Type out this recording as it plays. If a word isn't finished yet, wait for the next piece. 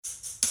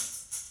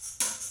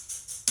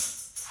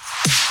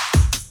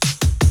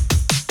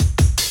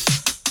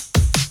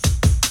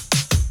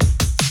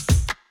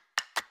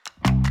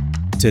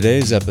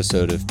Today's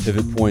episode of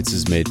Pivot Points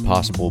is made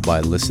possible by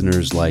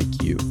listeners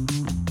like you.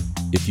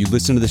 If you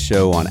listen to the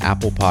show on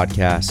Apple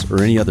Podcasts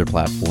or any other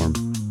platform,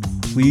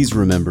 please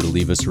remember to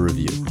leave us a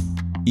review.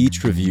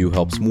 Each review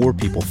helps more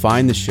people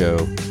find the show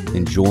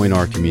and join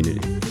our community.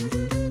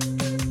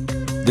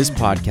 This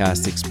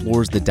podcast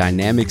explores the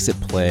dynamics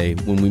at play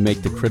when we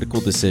make the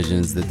critical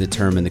decisions that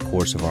determine the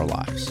course of our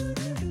lives.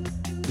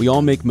 We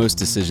all make most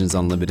decisions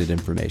on limited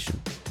information.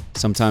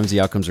 Sometimes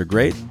the outcomes are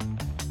great,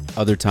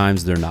 other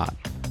times they're not.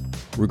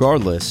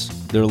 Regardless,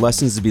 there are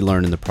lessons to be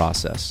learned in the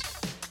process.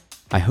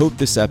 I hope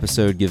this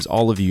episode gives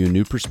all of you a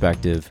new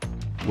perspective,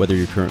 whether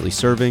you're currently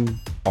serving,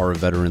 are a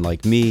veteran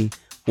like me,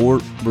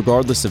 or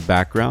regardless of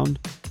background,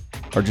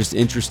 are just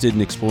interested in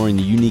exploring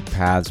the unique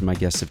paths my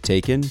guests have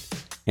taken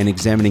and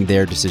examining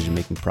their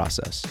decision-making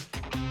process.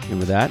 And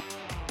with that,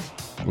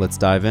 let's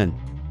dive in.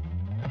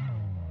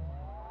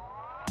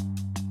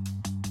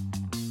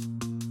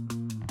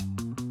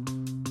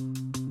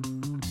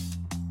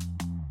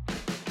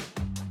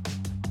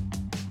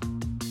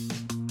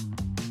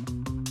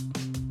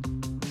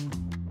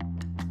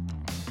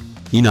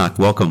 Enoch,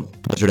 welcome.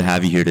 Pleasure to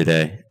have you here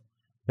today.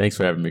 Thanks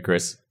for having me,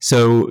 Chris.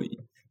 So,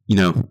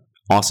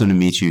 awesome to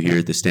meet you here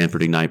at the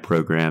Stanford Ignite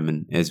program.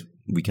 And as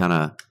we kind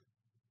of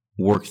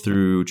work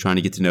through trying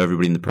to get to know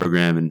everybody in the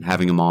program and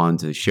having them on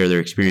to share their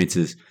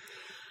experiences,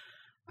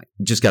 I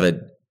just got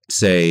to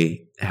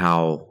say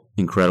how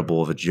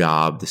incredible of a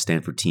job the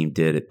Stanford team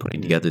did at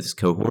putting together this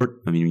cohort.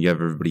 I mean, you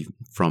have everybody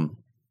from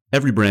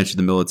every branch of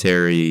the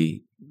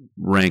military,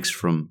 ranks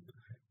from,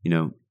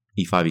 E5,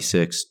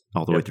 E6,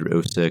 all the way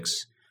through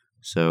 06.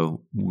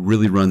 So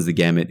really runs the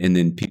gamut. And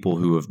then people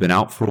who have been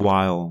out for a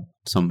while,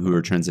 some who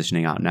are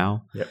transitioning out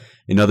now,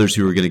 and others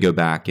who are going to go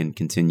back and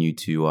continue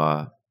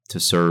to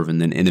serve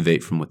and then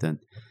innovate from within.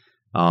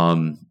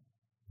 And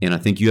I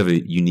think you have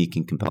a unique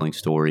and compelling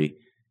story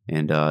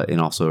and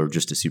also are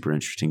just a super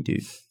interesting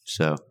dude.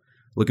 So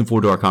looking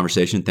forward to our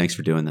conversation. Thanks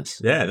for doing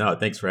this. Yeah, no,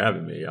 thanks for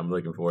having me. I'm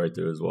looking forward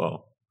to it as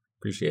well.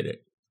 Appreciate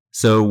it.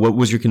 So what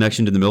was your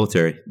connection to the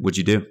military? What'd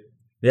you do?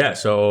 Yeah,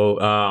 so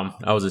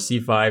I was a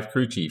C5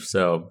 crew chief.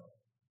 So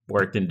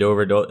worked in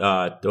Dover,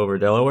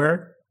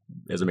 Delaware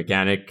as a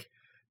mechanic.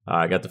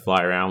 I got to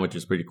fly around, which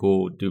was pretty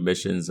cool, do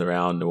missions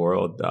around the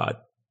world,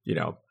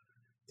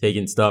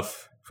 taking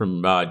stuff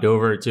from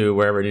Dover to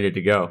wherever it needed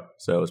to go.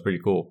 So it was pretty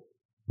cool.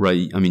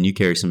 Right. I mean, you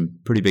carry some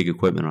pretty big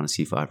equipment on a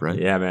C5, right?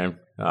 Yeah, man.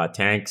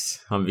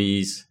 Tanks,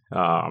 Humvees,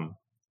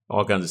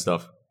 all kinds of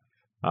stuff.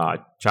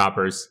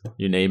 Choppers,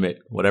 you name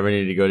it. Whatever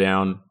needed to go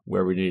down,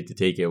 where we needed to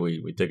take it,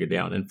 we took it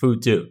down. And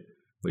food too,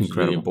 which is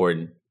really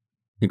important.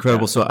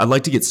 Incredible. Yeah. So I'd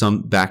like to get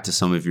back to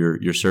some of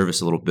your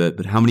service a little bit,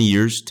 but how many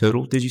years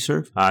total did you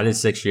serve? I did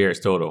 6 years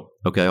total.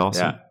 Okay,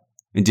 awesome. Yeah.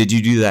 And did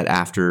you do that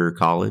after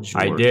college?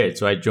 I did.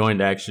 So I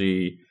joined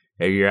actually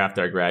a year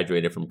after I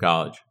graduated from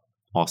college.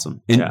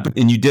 Awesome.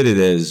 And you did it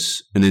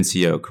as an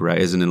NCO,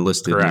 correct? As an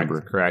enlisted member?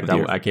 Correct.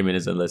 I came in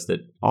as enlisted.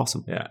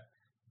 Awesome. Yeah.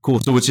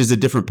 Cool. So which is a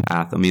different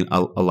path. I mean,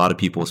 a lot of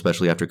people,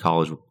 especially after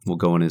college, will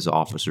go in as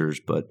officers,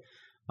 but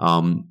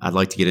I'd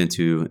like to get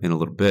into in a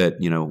little bit,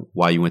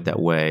 why you went that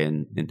way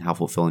and how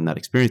fulfilling that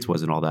experience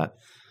was and all that.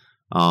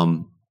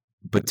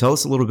 But tell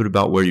us a little bit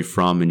about where you're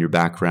from and your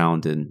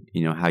background and,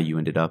 how you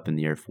ended up in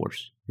the Air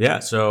Force. Yeah.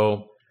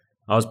 So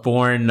I was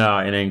born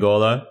in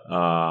Angola.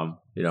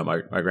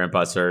 My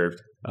grandpa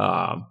served.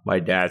 My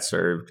dad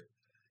served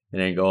in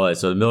Angola.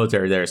 So the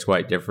military there is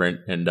quite different.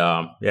 And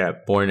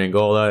born in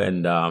Angola.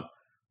 And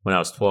when I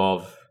was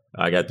 12,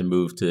 I got to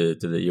move to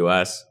the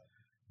U.S.,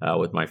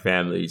 with my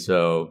family.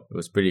 So it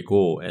was pretty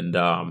cool. And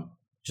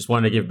just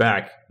wanted to give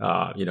back.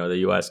 The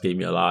U.S. gave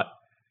me a lot.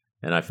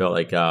 And I felt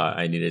like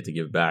I needed to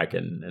give back.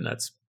 And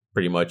that's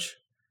pretty much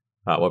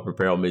what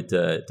propelled me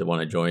to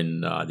want to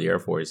join the Air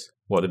Force.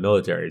 Well, the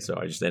military. So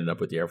I just ended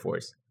up with the Air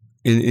Force.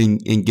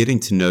 In getting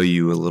to know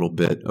you a little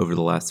bit over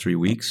the last 3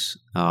 weeks,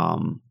 I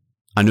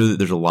know that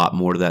there's a lot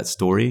more to that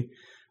story.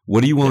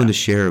 What are you willing to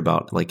share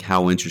about like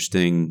how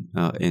interesting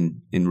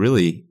and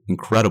really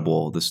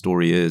incredible the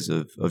story is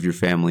of your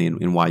family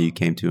and why you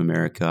came to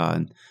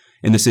America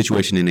and the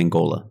situation in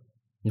Angola?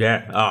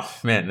 Yeah. Oh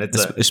man,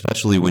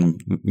 especially when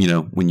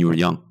you were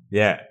young.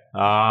 Yeah.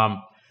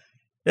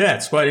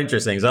 It's quite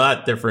interesting. It's a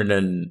lot different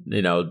than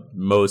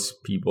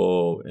most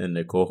people in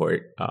the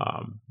cohort.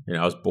 I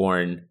was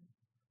born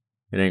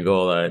in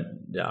Angola,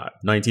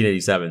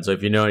 1987. So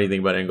if you know anything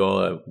about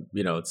Angola,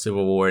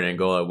 civil war in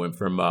Angola went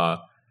from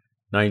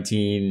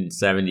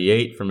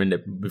 1978,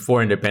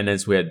 before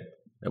independence, we had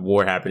a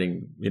war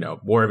happening,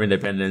 War of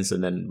Independence.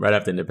 And then right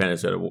after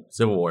independence, we had a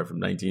civil war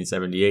from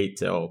 1978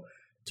 till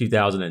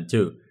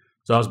 2002.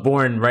 So I was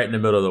born right in the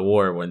middle of the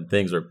war when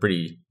things were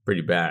pretty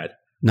bad.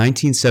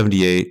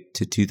 1978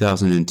 to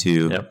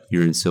 2002,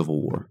 You're in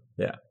civil war.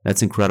 Yeah.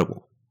 That's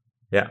incredible.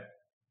 Yeah.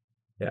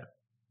 Yeah.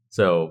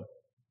 So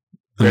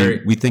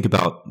we think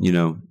about,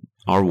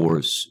 our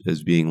wars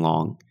as being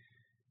long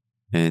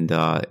and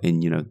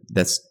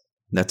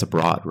that's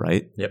abroad,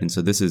 right? Yep. And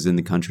so this is in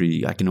the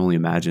country. I can only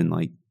imagine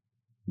like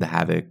the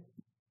havoc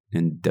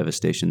and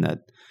devastation that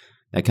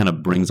that kind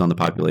of brings on the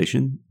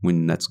population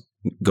when that's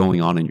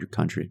going on in your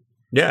country.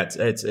 Yeah,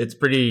 it's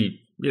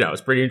pretty,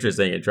 it's pretty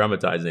interesting and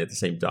traumatizing at the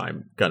same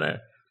time. Kind of,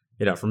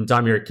 from the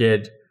time you're a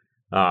kid,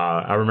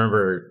 I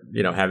remember,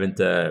 having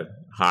to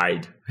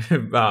hide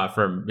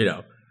from,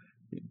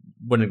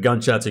 when the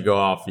gunshots would go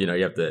off, you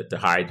have to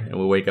hide, and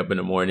we wake up in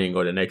the morning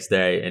or the next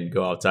day and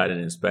go outside and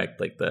inspect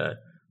like the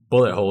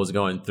bullet holes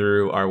going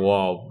through our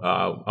wall.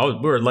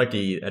 We were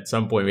lucky at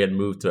some point we had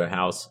moved to a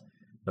house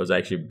that was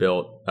actually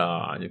built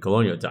in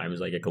colonial times,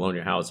 like a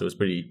colonial house. It was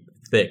pretty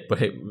thick, but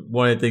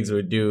one of the things we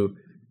would do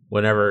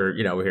whenever,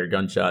 we hear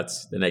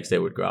gunshots, the next day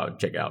we'd go out and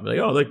check out. Be like,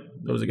 oh, look,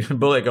 there was a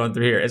bullet going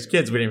through here. As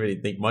kids, we didn't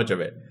really think much of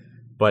it.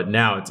 But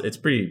now it's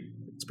pretty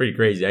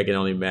crazy. I can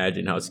only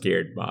imagine how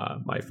scared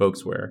my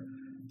folks were.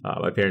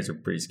 My parents were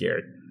pretty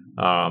scared.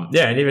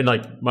 And even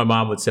like my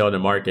mom would sell in the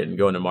market and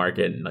go in the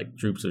market, and like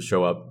troops would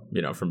show up,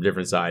 from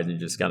different sides and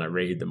just kind of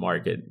raid the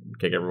market,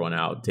 kick everyone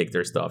out, take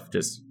their stuff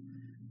just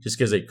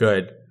because they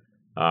could.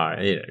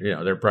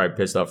 They're probably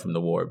pissed off from the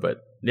war.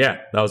 But yeah,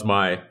 that was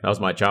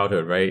my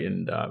childhood, right?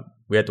 And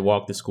we had to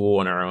walk to school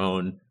on our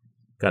own,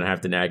 kind of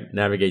have to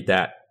navigate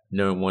that,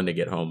 knowing when to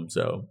get home.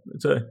 So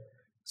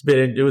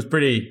it was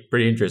pretty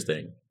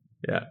interesting.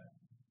 Yeah.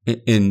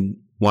 And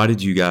why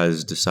did you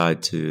guys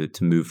decide to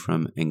move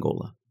from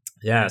Angola?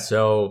 Yeah.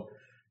 So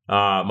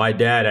my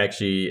dad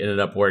actually ended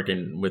up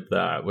working with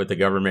the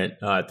government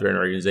through an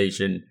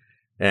organization,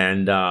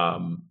 and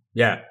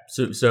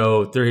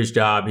so through his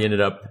job, he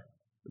ended up,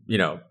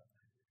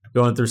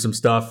 going through some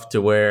stuff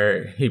to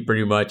where he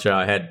pretty much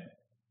had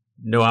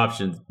no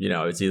options.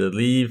 It's either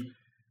leave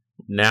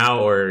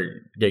now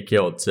or get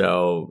killed.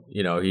 So,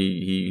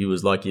 he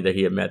was lucky that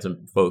he had met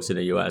some folks in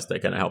the U.S.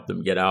 that kind of helped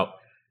him get out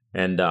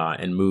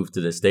and move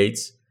to the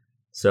States.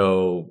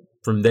 So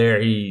from there,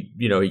 he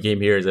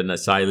came here as an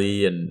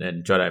asylee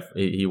and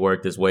he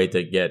worked his way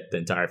to get the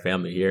entire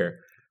family here.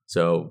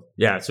 So,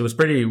 yeah, so it was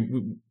pretty,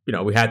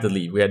 we had to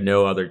leave. We had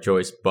no other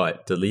choice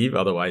but to leave.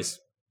 Otherwise,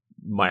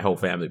 my whole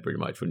family pretty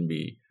much wouldn't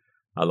be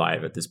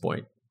alive at this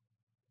point.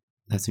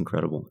 That's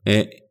incredible.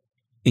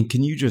 And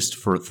can you just,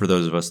 for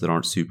those of us that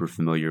aren't super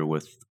familiar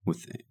with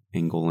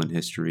Angolan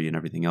history and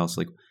everything else,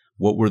 like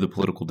what were the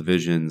political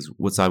divisions?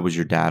 What side was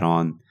your dad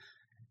on?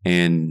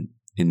 And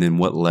then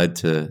what led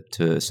to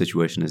a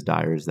situation as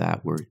dire as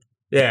that?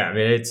 Yeah, I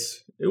mean,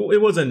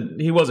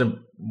 he wasn't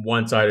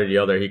one side or the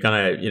other. He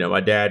kind of,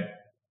 my dad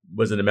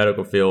was in the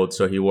medical field,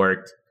 so he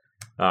worked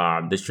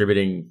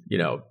distributing,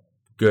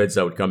 goods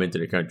that would come into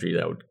the country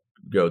that would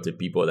go to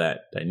people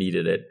that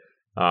needed it.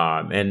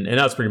 And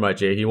that's pretty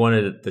much it. He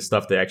wanted the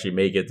stuff to actually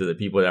make it to the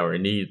people that were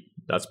in need.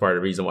 That's part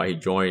of the reason why he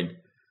joined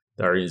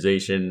the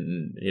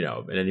organization,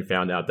 and then he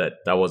found out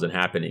that wasn't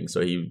happening. So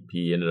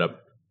he ended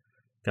up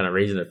kind of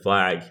raising the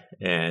flag.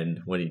 And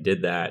when he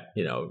did that,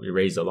 he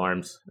raised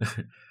alarms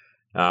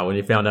when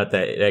he found out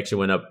that it actually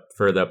went up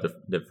further up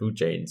the food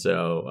chain.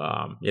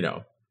 So,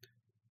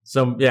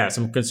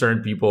 some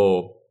concerned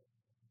people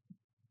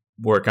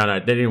were they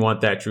didn't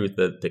want that truth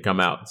to come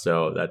out.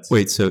 So that's...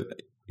 Wait, so...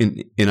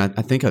 And I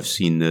think I've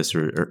seen this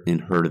or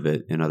heard of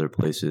it in other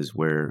places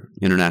where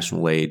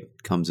international aid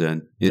comes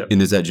in. Yep.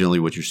 And is that generally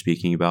what you're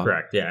speaking about?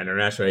 Correct. Yeah,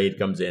 international aid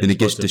comes in. And it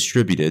gets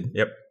distributed.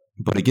 Yep.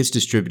 But it gets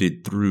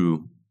distributed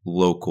through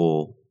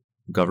local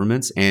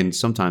governments and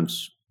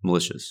sometimes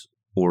militias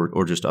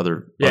or just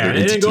other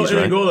entities, in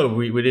Angola,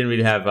 we didn't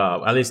really have,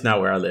 at least not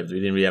where I lived, we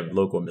didn't really have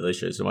local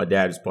militias. So my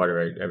dad was part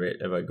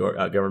of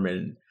a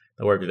government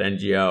that worked with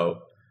NGO.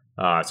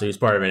 So he was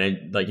part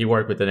of he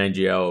worked with an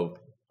NGO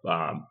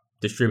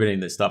distributing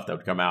the stuff that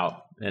would come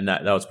out, and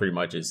that was pretty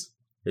much his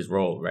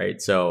role,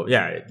 right? So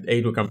yeah,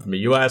 aid would come from the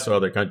U.S. or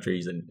other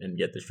countries and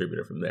get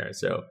distributed from there.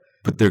 So,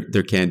 but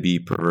there can be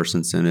perverse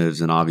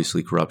incentives and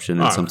obviously corruption,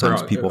 and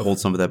sometimes people hold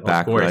some of that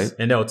back, right?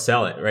 And they'll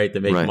sell it, right,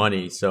 to make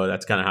money. So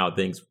that's kind of how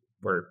things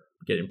were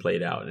getting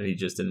played out, and he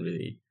just didn't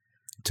really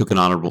took an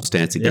honorable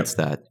stance against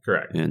that,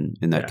 correct? And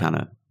that kind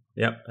of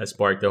that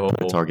sparked the whole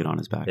target on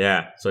his back.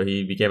 Yeah, so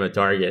he became a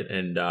target,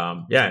 and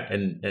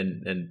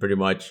and pretty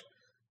much,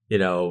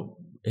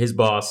 his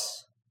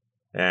boss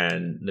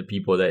and the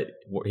people that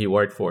he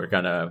worked for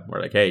kind of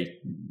were like, "Hey,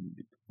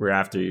 we're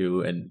after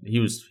you." And he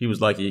was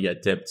lucky to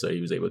get tipped, so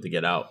he was able to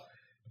get out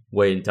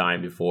way in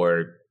time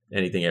before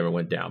anything ever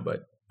went down.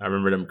 But I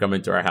remember them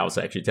coming to our house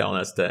actually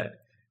telling us that,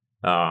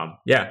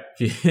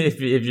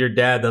 if your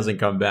dad doesn't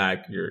come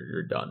back,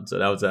 you're done. So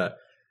that was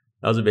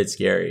a bit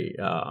scary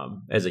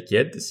as a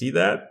kid to see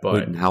that. But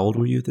wait, and how old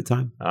were you at the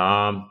time?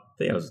 I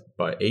think I was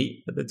about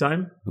 8 at the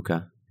time. Okay.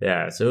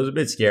 Yeah, so it was a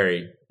bit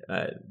scary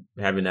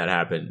having that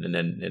happen, and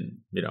then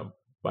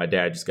my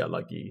dad just got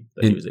lucky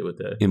that he was able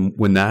to. And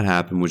when that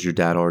happened, was your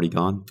dad already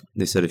gone?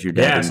 They said if your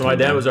dad, so my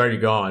dad was already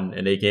gone,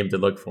 and they came to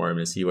look for him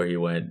and see where he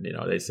went.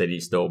 They said he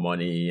stole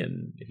money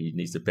and he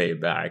needs to pay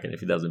it back, and if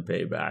he doesn't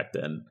pay it back,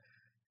 then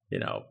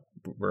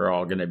we're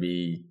all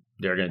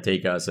they're gonna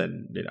take us,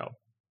 and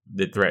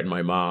they threatened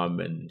my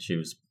mom, and she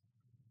was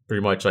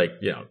pretty much like,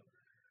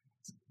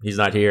 he's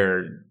not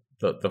here,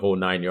 the whole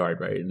 9 yard,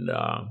 right? And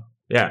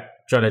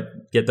trying to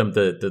get them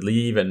to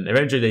leave, and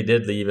eventually they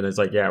did leave, and it's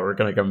like, yeah, we're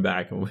gonna come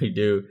back, and we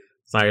do.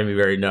 It's not going to be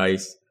very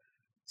nice.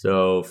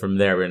 So from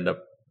there, we ended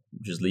up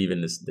just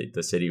leaving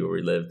the city where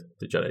we lived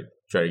to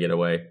try to get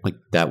away. Like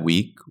that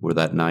week or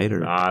that night,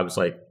 or I was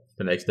like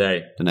the next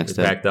day. The next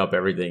day, packed up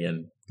everything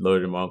and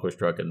loaded in my uncle's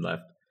truck and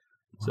left.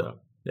 So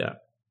yeah.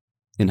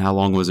 And how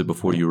long was it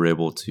before you were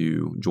able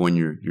to join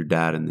your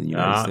dad in the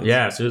United States?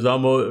 Yeah, so it was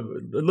almost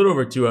a little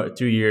over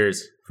 2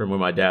 years from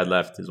when my dad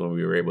left is when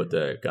we were able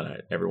to kind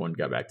of everyone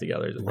got back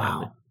together as a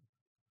family. Wow.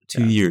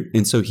 2 years.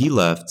 And so he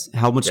left.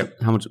 How much,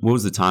 what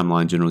was the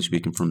timeline, generally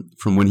speaking,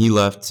 from when he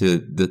left to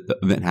the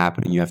event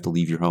happening, you have to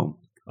leave your home?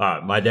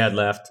 My dad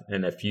left,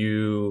 and I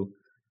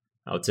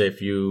would say a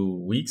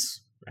few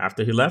weeks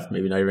after he left,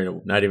 maybe not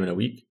even a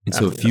week. And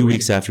so a few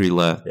weeks after he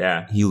left,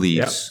 he leaves.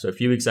 Yep. So a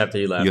few weeks after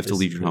he left, you have to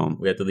leave your home.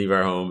 We had to leave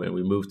our home, and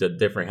we moved to a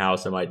different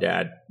house that my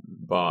dad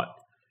bought.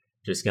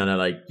 Just kind of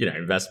like,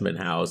 investment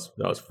house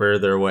that was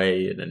further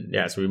away. And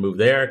then, so we moved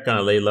there, kind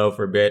of lay low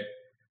for a bit.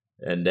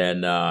 And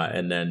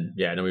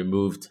then we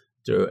moved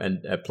to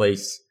a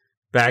place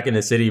back in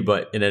the city,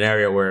 but in an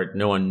area where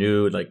no one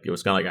knew. Like, it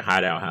was kind of like a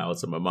hideout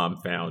house that my mom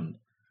found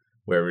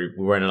where we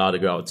weren't allowed to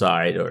go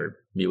outside or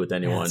meet with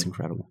anyone. That's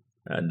incredible.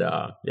 And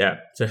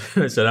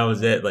so that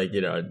was it. Like,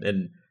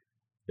 and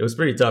it was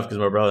pretty tough because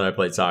my brother and I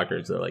played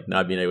soccer. So like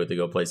not being able to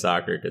go play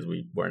soccer because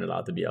we weren't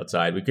allowed to be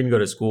outside. We couldn't go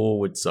to school,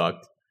 which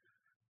sucked.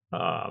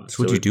 So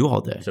what'd you do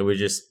all day? So we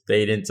just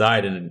stayed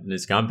inside in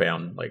this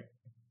compound like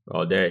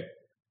all day.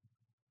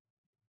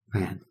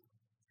 Man.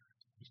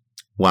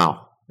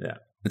 Wow. Yeah.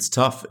 It's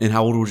tough. And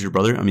how old was your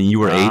brother? I mean, you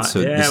were 8,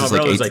 so this is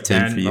like 8 to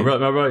 10 for you.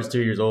 My brother's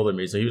 2 years older than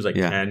me, so he was like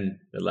 10,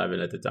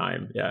 11 at the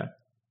time. Yeah.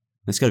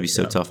 It's got to be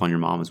so tough on your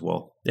mom as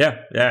well.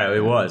 Yeah,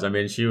 it was. I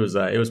mean, she was.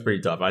 It was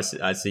pretty tough. I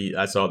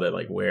saw that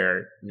like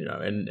where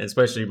and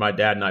especially my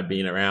dad not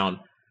being around,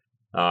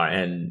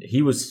 and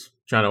he was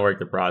trying to work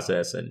the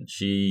process, and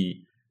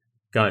she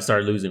kind of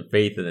started losing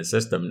faith in the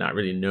system, not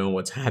really knowing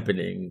what's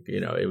happening.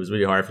 It was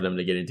really hard for them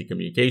to get into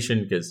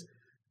communication because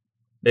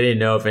they didn't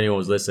know if anyone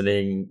was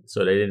listening,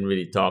 so they didn't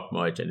really talk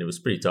much, and it was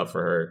pretty tough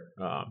for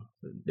her.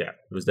 It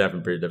was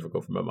definitely pretty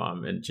difficult for my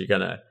mom, and she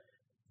kind of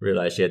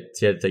realized she had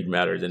to take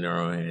matters in her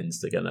own hands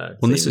to kind of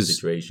save the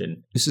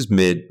situation. This is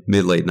mid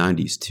late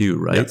 90s too,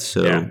 right? Yep.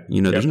 So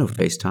there's no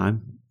FaceTime.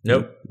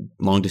 Nope.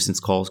 Long distance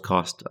calls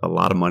cost a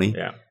lot of money.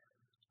 Yeah.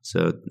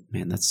 So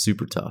man, that's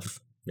super tough.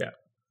 Yeah.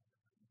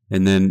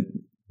 And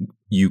then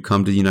you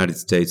come to the United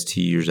States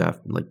 2 years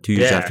after,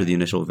 after the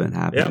initial event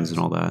happens and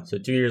all that. So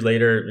 2 years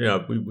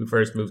later, we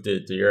first moved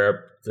to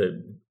Europe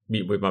to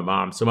meet with my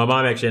mom. So my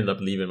mom actually ended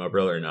up leaving my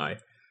brother and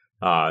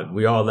I.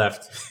 We all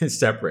left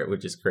separate,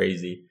 which is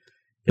crazy.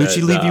 Who'd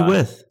she leave you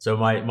with? So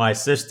my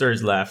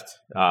sisters left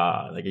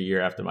like a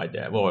year after my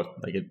dad. Well,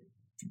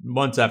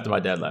 months after my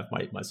dad left,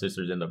 my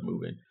sisters ended up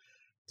moving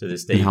to the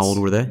States. And how old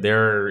were they?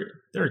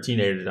 They're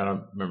teenagers. I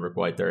don't remember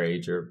quite their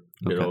age. They're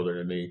a bit older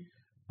than me.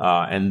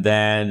 And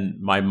then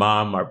my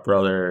mom, my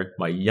brother,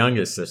 my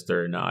youngest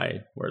sister, and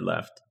I were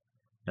left.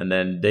 And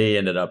then they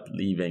ended up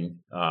leaving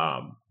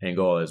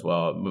Angola as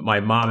well. My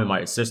mom and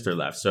my sister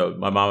left. So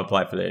my mom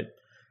applied for the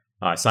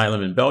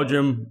asylum in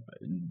Belgium.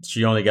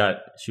 She only got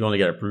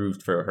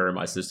approved for her and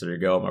my sister to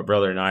go. My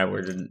brother and I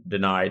were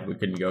denied. We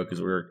couldn't go because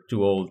we were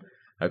too old,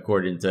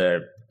 according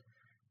to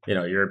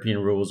European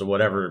rules or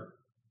whatever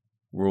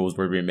rules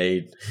were being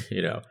made.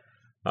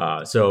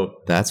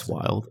 So that's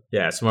wild.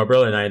 Yeah. So my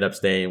brother and I ended up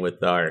staying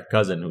with our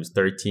cousin who's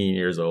 13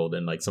 years old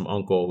and like some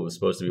uncle who was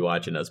supposed to be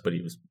watching us, but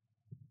he was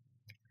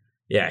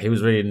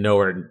really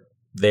nowhere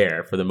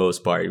there for the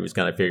most part. He was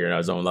kind of figuring out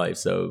his own life.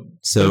 So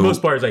for the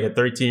most part, it's like a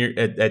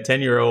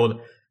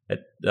 10-year-old, a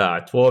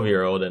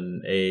 12-year-old,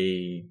 and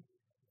he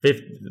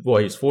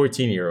was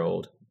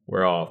 14-year-old.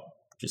 We're all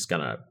just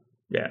kind of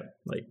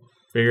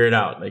figure it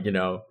out,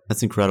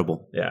 That's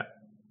incredible. Yeah.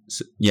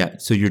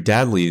 So your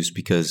dad leaves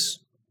because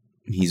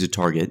he's a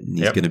target and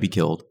he's going to be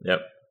killed. Yep.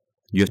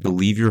 You have to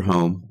leave your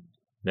home.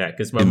 Yeah,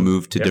 and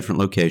move to different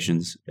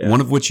locations,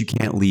 one of which you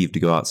can't leave to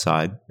go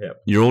outside.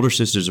 Yep. Your older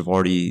sisters have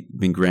already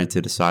been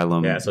granted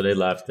asylum. Yeah, so they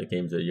left. They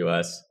came to the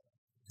U.S.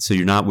 So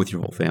you're not with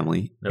your whole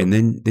family. Nope. And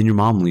then your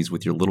mom leaves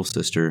with your little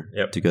sister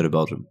to go to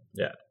Belgium.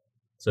 Yeah.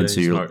 So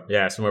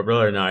my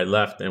brother and I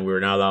left, and we were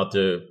not allowed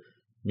to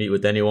meet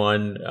with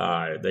anyone.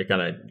 They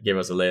kind of gave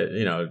us the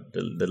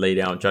lay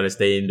down, try to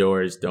stay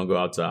indoors, don't go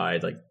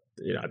outside,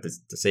 the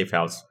safe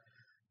house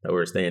that we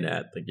were staying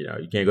at.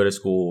 You can't go to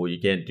school,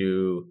 you can't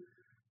do...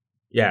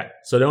 Yeah.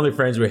 So the only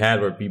friends we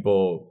had were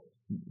people,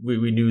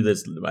 we knew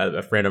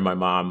a friend of my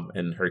mom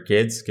and her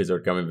kids because they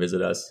would come and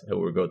visit us, and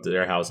we would go to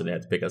their house and they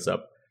had to pick us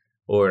up.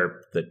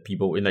 Or the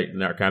people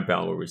in our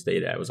compound where we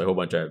stayed at. It was a whole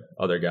bunch of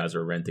other guys who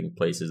were renting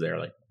places there,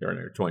 like they're in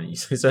their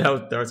 20s.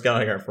 So that was kind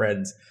of like our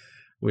friends,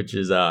 which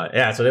is,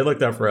 so they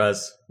looked out for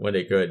us when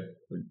they could.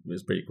 It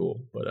was pretty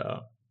cool.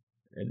 But,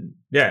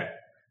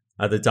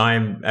 at the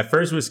time, at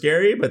first it was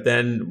scary, but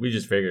then we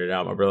just figured it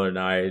out. My brother and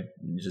I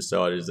just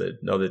saw it as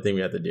another thing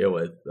we had to deal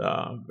with.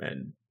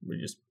 And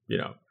we just,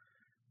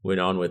 went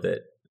on with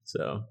it.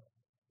 So.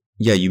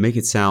 Yeah, you make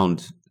it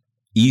sound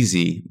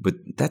easy, but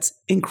that's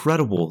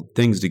incredible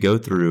things to go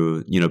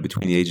through,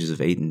 between the ages of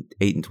 8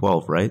 and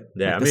 12, right?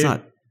 Yeah.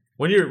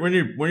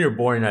 when you're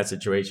born in that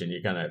situation,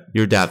 you kind of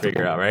you're adaptable.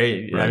 Figure out,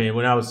 right? Right? I mean,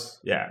 when I was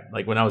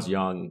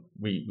young,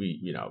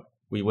 we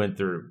went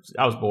through.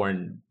 I was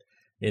born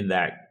in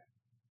that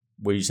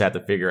we just had to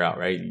figure out,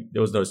 right?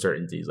 There was no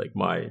certainties. Like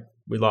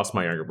we lost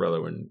my younger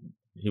brother when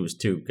he was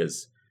 2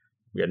 because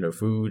we had no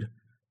food.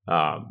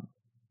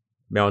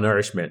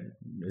 Malnourishment,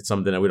 it's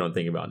something that we don't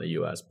think about in the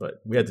U.S., but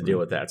we had to deal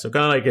with that. So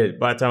kind of like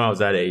by the time I was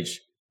that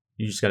age,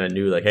 you just kind of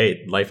knew like,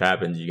 hey, life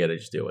happens. You got to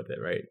just deal with it,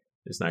 right?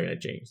 It's not going to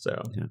change.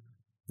 So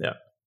yeah.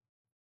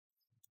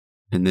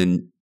 And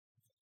then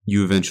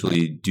you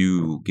eventually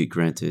do get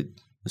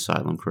granted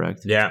asylum,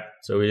 correct? Yeah.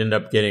 So we ended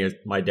up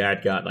my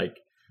dad got like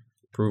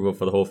approval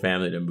for the whole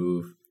family to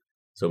move.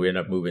 So we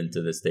ended up moving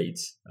to the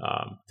States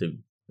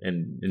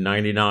and in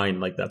 99,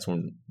 like that's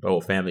when the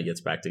whole family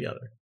gets back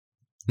together.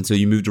 And so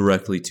you moved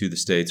directly to the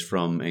States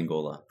from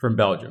Angola? From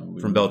Belgium.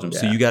 Yeah.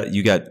 So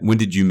you got, when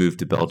did you move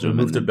to Belgium? We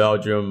moved to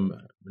Belgium.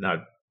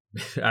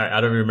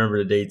 I don't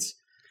remember the dates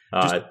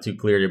too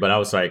clearly, but I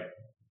was like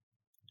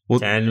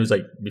 10. It was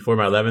like before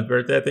my 11th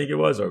birthday, I think it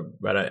was, or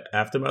right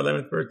after my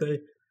 11th birthday.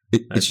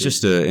 It's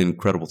just an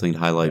incredible thing to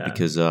highlight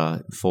because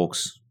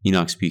folks,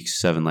 Enoch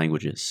speaks 7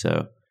 languages.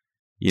 So,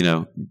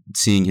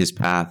 seeing his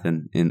path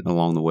and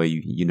along the way,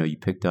 you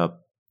picked up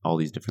all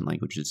these different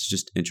languages. It's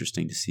just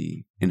interesting to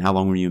see. And how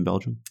long were you in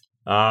Belgium?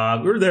 We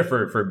were there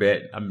for a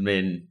bit. I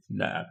mean,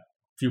 a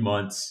few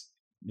months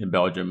in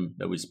Belgium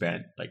that we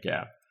spent,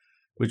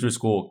 which was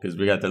cool because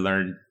we got to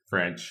learn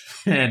French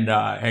and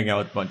hang out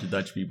with a bunch of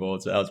Dutch people.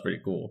 So that was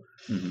pretty cool.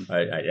 Mm-hmm.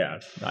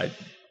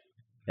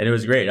 And it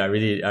was great. It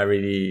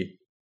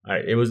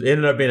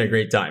ended up being a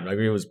great time.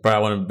 It was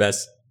probably one of the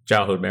best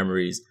childhood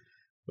memories.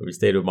 We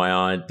stayed with my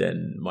aunt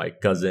and my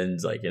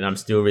cousins, and I'm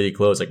still really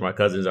close. Like my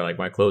cousins are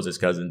my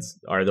closest cousins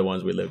are the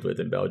ones we lived with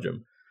in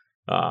Belgium.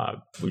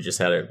 We just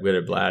had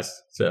a blast.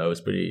 So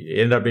it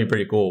ended up being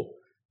pretty cool,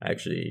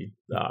 actually.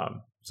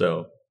 So,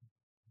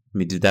 I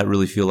mean, did that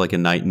really feel like a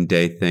night and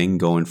day thing,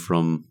 going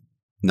from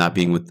not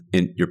being with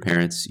your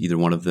parents, either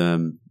one of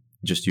them,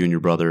 just you and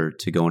your brother,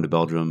 to going to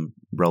Belgium,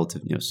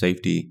 relative,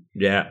 safety?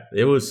 Yeah,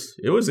 it was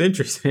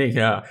interesting.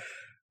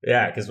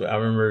 Yeah, because I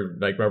remember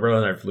my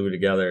brother and I flew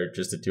together,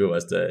 just the two of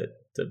us to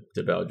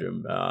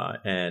Belgium,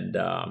 and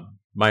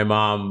my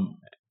mom.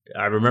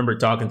 I remember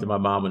talking to my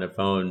mom on the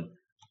phone,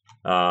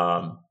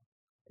 and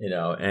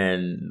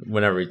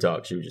whenever we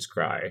talked, she would just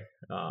cry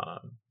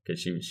because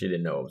she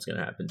didn't know what was going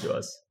to happen to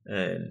us,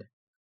 and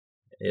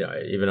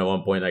even at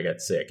one point I got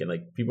sick, and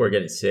people were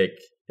getting sick.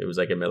 It was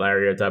like a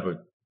malaria type of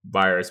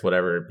virus,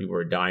 whatever people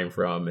were dying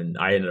from, and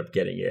I ended up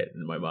getting it,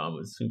 and my mom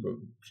was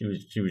she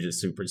was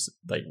just super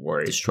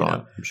worried,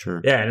 distraught. I'm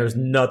sure. Yeah, and there was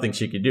nothing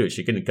she could do.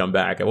 She couldn't come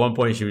back. At one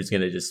point she was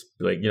gonna just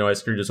be like, I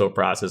screwed this whole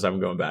process, I'm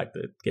going back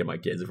to get my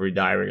kids. If we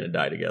die, we're gonna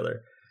die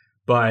together.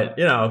 But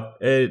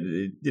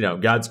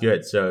God's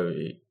good, so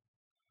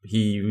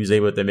he was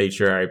able to make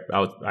sure I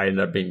ended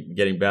up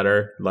getting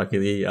better.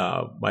 Luckily,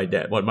 my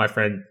dad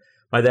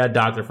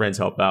doctor friends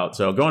helped out,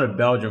 so going to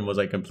Belgium was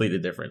completely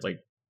different.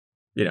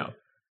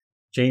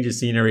 Change of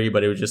scenery,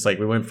 but it was just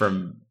we went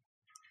from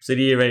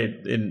city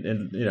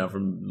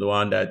from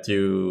Luanda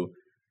to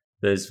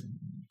this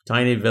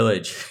tiny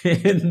village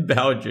in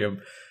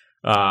Belgium,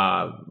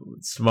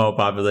 small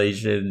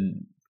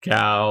population,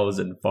 cows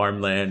and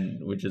farmland,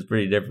 which is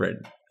pretty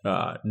different.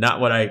 Not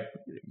what I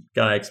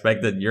kind of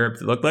expected Europe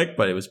to look like,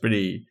 but it was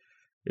pretty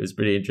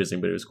interesting.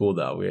 But it was cool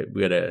though. We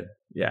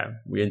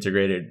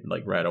integrated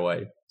right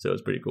away, so it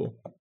was pretty cool.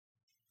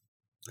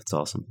 That's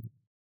awesome.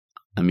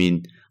 I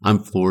mean, I'm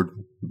floored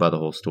by the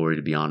whole story,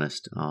 to be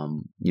honest.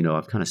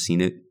 I've kind of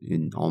seen it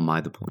in all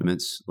my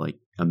deployments,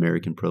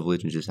 American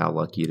privilege and just how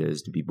lucky it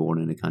is to be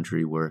born in a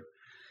country where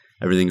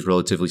everything's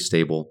relatively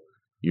stable,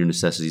 your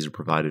necessities are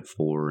provided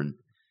for, and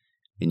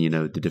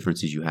the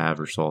differences you have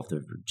are solved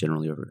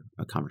generally over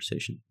a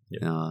conversation.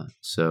 Yeah.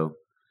 So,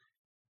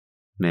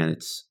 man,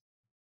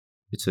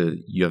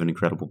 you have an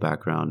incredible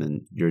background,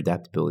 and your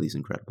adaptability is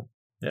incredible.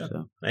 Yeah.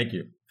 So, thank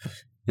you.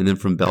 And then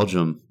from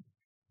Belgium.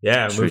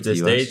 Yeah, I moved to the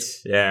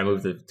States. Yeah, I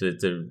moved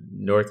to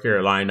North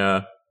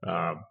Carolina.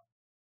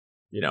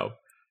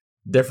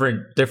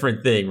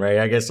 Different thing, right?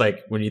 I guess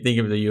when you think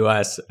of the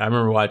U.S., I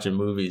remember watching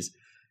movies,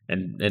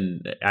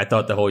 and I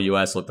thought the whole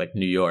U.S. looked like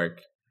New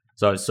York.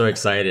 So I was so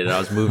excited. I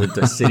was moving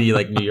to a city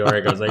like New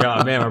York. I was like,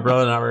 oh man, my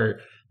brother and I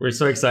were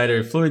so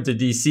excited. We flew into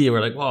D.C. We're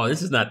like, wow,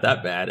 this is not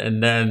that bad.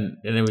 And then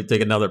we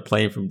took another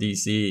plane from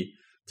D.C.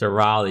 to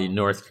Raleigh,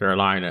 North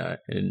Carolina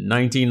in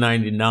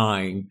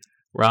 1999.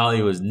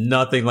 Raleigh was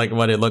nothing like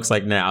what it looks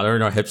like now. There were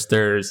no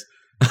hipsters.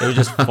 It was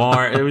just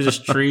farm. It was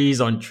just trees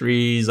on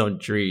trees on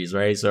trees,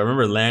 right? So I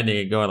remember landing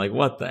and going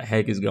what the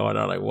heck is going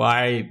on?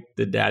 Why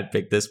did Dad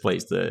pick this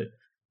place to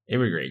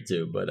immigrate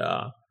to? But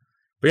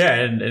yeah,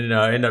 and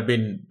ended up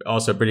being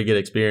also a pretty good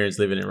experience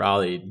living in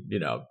Raleigh.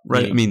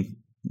 Right. I mean,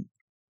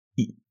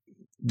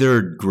 there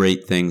are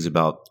great things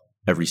about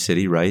every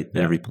city, right?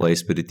 And every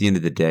place, but at the end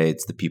of the day,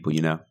 it's the people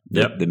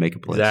that make a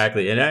place.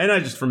 Exactly. And I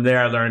just from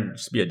there I learned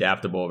just to be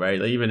adaptable, right?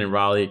 Even in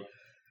Raleigh,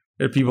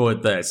 there are people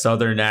with the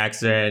southern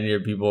accent, you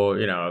have people,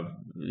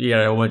 you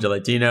got a whole bunch of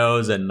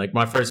Latinos, and like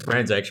my first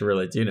friends actually were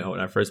Latino when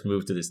I first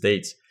moved to the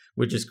States,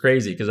 which is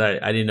crazy because I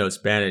didn't know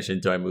Spanish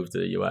until I moved to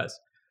the U.S.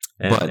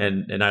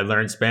 And I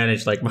learned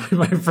Spanish like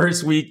my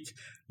first week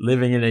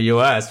living in the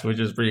U.S., which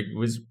was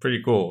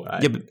pretty cool.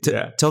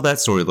 Tell that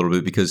story a little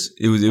bit, because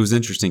it was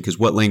interesting. Because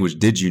what language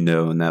did you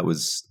know, and that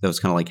was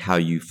kind of like how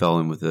you fell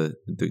in with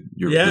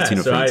your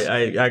Latino friends.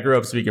 I grew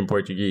up speaking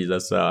Portuguese.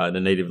 That's the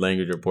native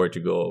language of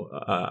Portugal,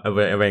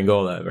 of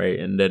Angola, right?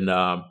 And then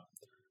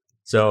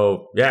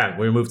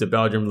we moved to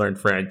Belgium, learned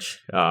French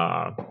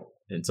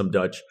and some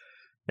Dutch.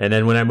 And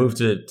then when I moved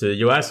to the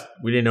U.S.,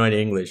 we didn't know any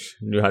English.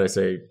 We knew how to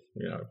say,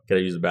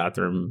 gotta use the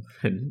bathroom,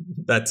 and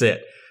that's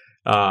it.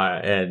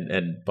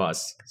 And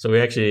bus. So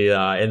we actually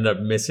ended up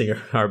missing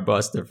our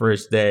bus the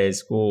first day of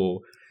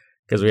school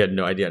because we had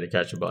no idea how to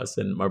catch a bus.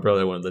 And my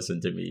brother wouldn't listen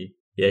to me.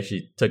 He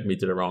actually took me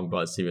to the wrong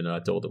bus, even though I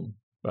told him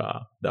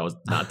that was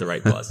not the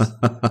right bus.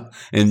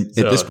 And at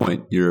this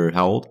point, you're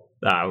how old?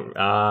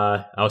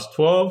 I was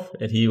 12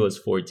 and he was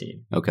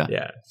 14. Okay.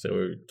 Yeah. So we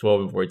were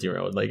 12 and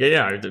 14-year-old. Like,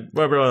 yeah,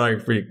 my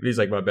brother, he's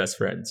like my best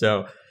friend.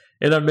 So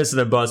ended up missing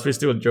the bus. We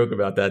still joke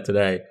about that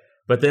today.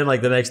 But then,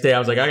 like, the next day, I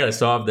was like, I got to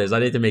solve this. I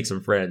need to make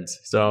some friends.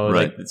 So,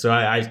 right.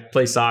 I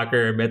play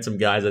soccer, met some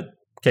guys that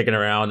kicking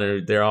around,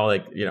 and they're all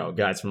like,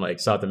 guys from like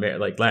South America,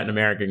 like Latin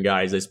American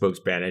guys. They spoke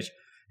Spanish.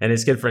 And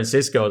this kid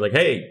Francisco was like,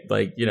 hey,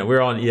 like, we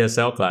were all in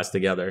ESL class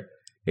together.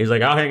 He's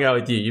like, I'll hang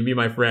out with you. You be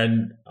my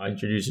friend. I'll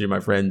introduce you to my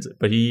friends.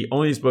 But he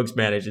only spoke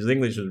Spanish. His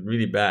English was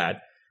really bad.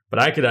 But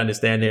I could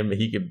understand him.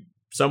 He could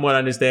somewhat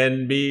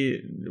understand me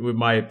with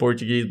my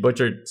Portuguese,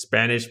 butchered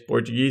Spanish,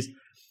 Portuguese.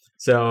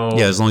 So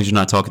yeah, as long as you're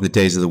not talking the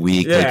days of the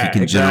week, like you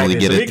can generally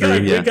get it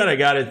through. We kind of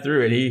got it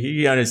through, and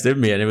he understood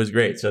me, and it was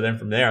great. So then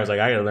from there, I was like,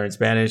 I got to learn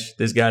Spanish.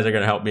 These guys are going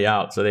to help me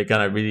out. So they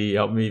kind of really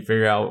helped me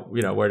figure out,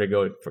 where to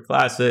go for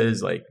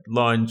classes, like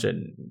lunch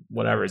and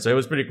whatever. So it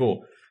was pretty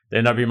cool. They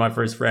ended up being my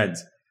first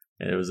friends.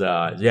 And it was,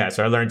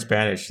 so I learned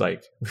Spanish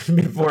like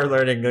before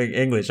learning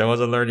English. I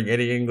wasn't learning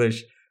any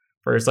English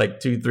first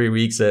like 2-3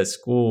 weeks at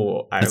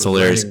school. That's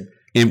hilarious.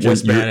 And when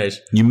Spanish.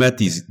 You met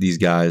these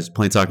guys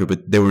playing soccer,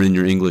 but they were in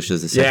your English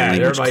as a second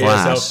language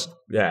class.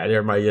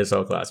 They're my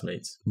ESL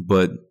classmates.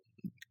 But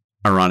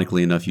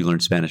ironically enough, you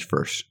learned Spanish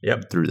first.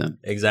 Yep. Through them.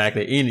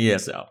 Exactly. In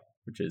ESL,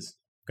 which is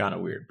kind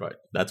of weird,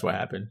 but that's what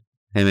happened.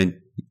 I mean,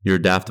 you're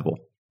adaptable.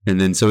 And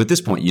then, so at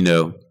this point,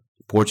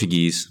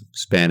 Portuguese,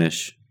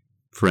 Spanish,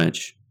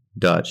 French,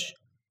 Dutch.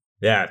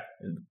 Yeah.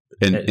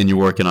 And you're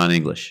working on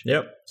English.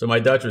 Yep. So my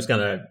Dutch was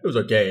it was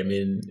okay. I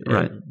mean,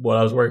 right. While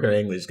I was working on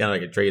English, kind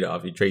of like a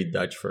trade-off. You trade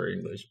Dutch for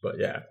English, but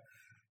yeah.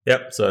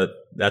 Yep. So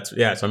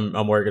so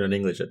I'm working on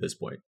English at this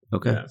point.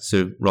 Okay. Yeah.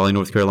 So Raleigh,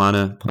 North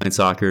Carolina, playing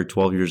soccer,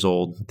 12 years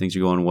old. Things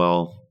are going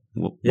well.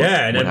 Things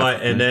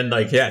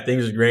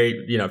are great.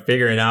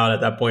 Figuring out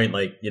at that point,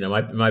 like,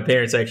 my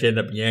parents actually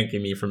ended up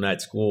yanking me from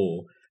that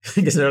school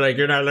because they're like,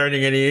 you're not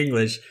learning any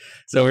English.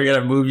 So we're going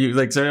to move you.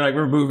 Like, so they're like,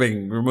 we're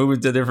moving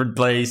to a different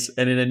place.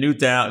 And in a new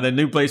town, the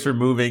new place we're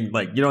moving,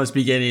 like, you don't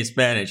speak any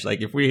Spanish. Like,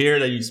 if we hear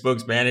that you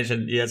spoke Spanish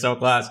in ESL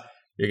class,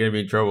 you're going to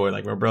be in trouble.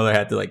 Like, my brother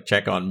had to like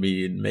check on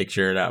me and make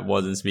sure that I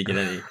wasn't speaking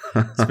any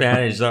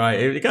Spanish. So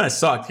it kind of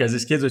sucked because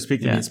these kids were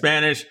speaking in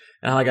Spanish.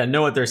 And I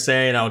know what they're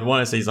saying. I would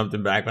want to say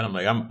something back, but I'm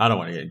like, I don't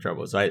want to get in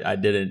trouble. So I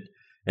didn't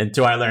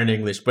until I learned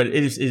English. But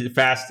it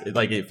fast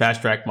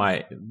tracked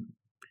my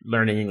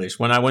learning English.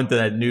 When I went to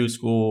that new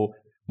school,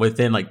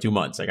 within like 2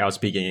 months, like I was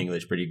speaking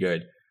English pretty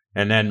good.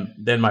 And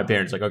then my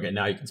parents like, okay,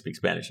 now you can speak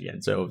Spanish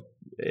again. So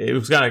it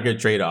was kind of a good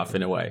trade-off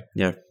in a way.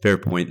 Yeah, fair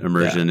point.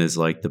 Immersion is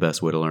like the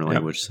best way to learn a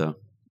language. So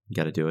you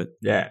got to do it.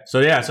 Yeah.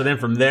 So then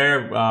from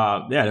there,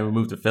 then we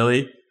moved to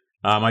Philly.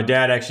 My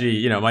dad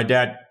actually,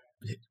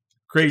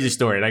 crazy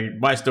story. Like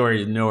my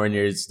story is nowhere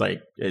near as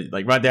like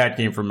my dad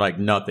came from like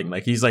nothing.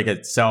 Like he's like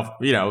a self,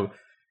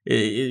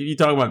 you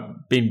talk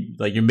about being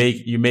like you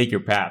make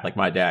your path. Like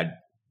my dad,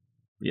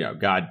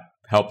 God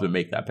helped him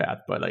make that path.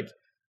 But like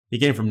he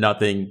came from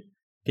nothing,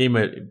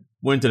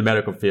 went to the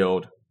medical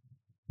field,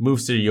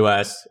 moves to the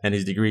US, and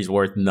his degree's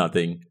worth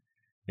nothing.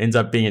 Ends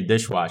up being a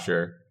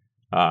dishwasher,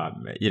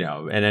 and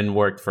then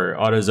worked for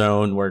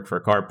AutoZone, worked for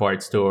a car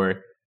parts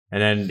store.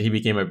 And then he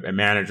became a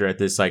manager at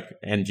this like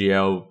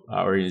NGO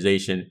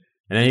organization.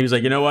 And then he was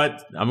like, you know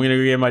what? I'm going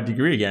to get my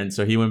degree again.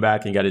 So he went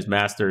back and got his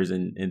master's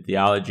in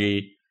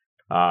theology,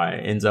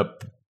 ends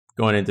up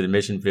going into the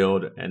mission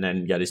field, and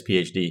then got his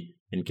PhD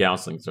in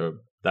counseling. So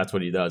that's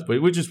what he does,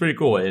 which is pretty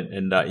cool.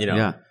 And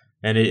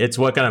it's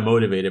what kind of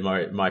motivated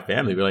my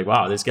family. We're like,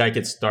 wow, this guy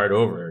could start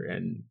over.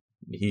 And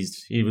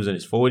he was in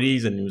his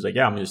 40s and he was like,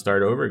 yeah, I'm going to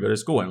start over, go to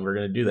school, and we're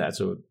going to do that.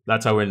 So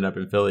that's how we ended up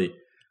in Philly.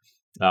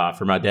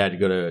 For my dad to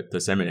go to the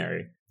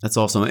seminary. That's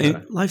awesome.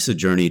 And life's a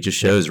journey. It just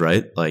shows,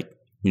 right? Like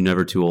you're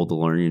never too old to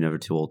learn. You're never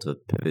too old to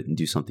pivot and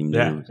do something new.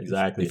 Yeah,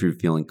 exactly. If you're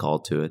feeling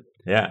called to it.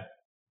 Yeah.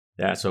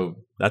 Yeah. So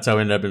that's how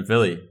I ended up in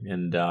Philly.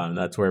 And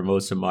that's where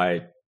most of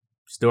my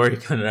story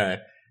kind of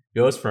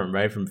goes from,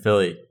 right? From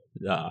Philly.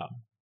 Yeah.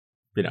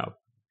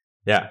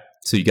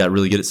 So you got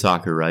really good at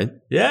soccer, right?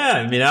 Yeah,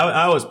 I mean,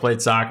 I always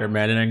played soccer,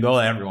 man. In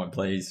Angola, everyone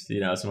plays,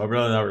 So my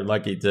brother and I were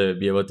lucky to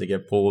be able to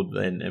get pulled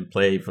and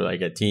play for like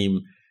a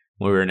team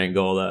when we were in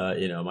Angola.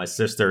 My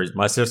sister's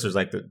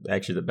like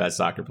actually the best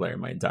soccer player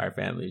in my entire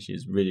family.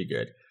 She's really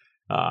good.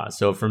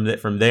 So from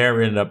there,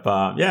 we ended up,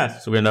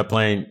 so we ended up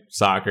playing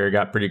soccer,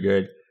 got pretty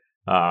good.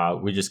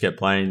 We just kept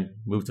playing,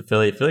 moved to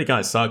Philly. Philly kind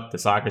of sucked the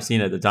soccer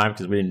scene at the time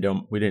because we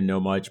didn't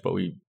know much, but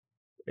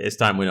as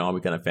time went on,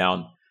 we kind of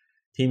found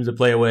teams to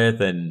play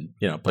with and,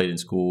 played in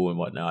school and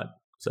whatnot.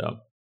 So,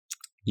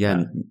 yeah.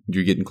 And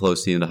you're getting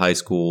close to the end of high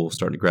school,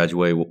 starting to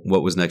graduate.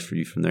 What was next for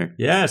you from there?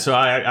 Yeah. So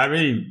I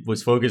really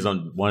was focused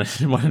on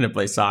wanting to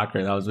play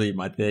soccer. That was really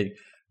my thing.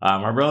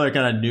 My brother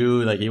kind of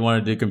knew like he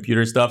wanted to do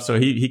computer stuff. So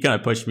he kind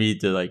of pushed me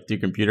to like do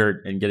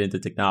computer and get into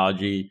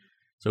technology.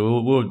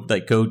 So we'll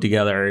like code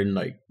together and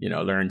like,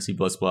 learn C++,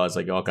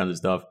 like all kinds of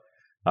stuff.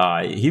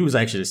 He was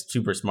actually a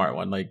super smart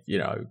one, like,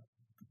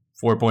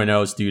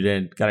 4.0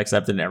 student, got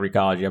accepted in every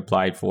college he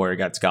applied for,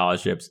 got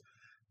scholarships.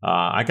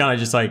 I kind of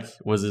just like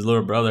was his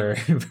little brother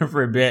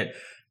for a bit,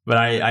 but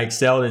I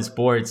excelled in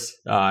sports.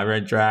 I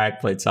ran track,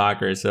 played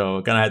soccer,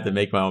 so kind of had to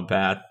make my own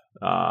path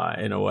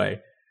in a way.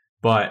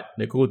 But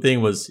the cool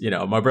thing was,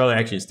 my brother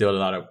actually instilled a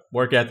lot of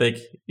work ethic.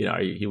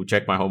 He would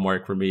check my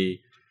homework for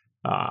me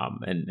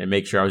and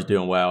make sure I was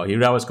doing well. He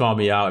would always call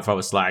me out if I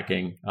was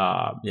slacking,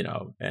 and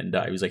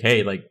he was like,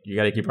 hey, like you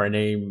got to keep our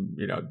name,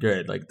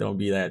 good. Like don't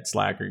be that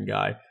slackering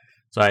guy.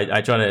 So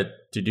I tried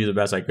to do the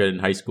best I could in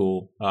high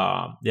school. So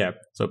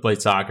I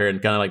played soccer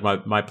and kind of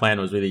like my plan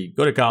was really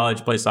go to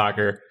college, play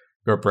soccer,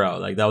 go pro.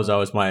 Like that was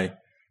always my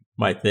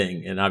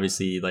thing. And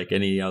obviously like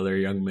any other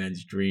young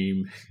man's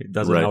dream, it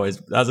doesn't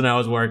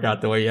always work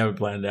out the way you have it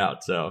planned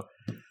out. So,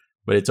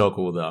 but it's all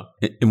cool though.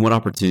 And what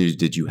opportunities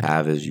did you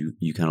have as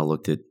you kind of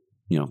looked at,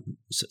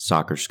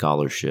 soccer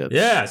scholarships?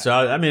 Yeah. So,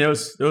 I mean,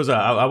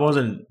 I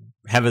wasn't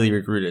heavily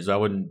recruited. So I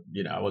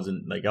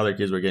wasn't like other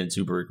kids were getting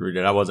super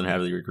recruited. I wasn't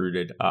heavily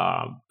recruited.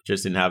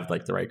 Just didn't have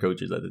like the right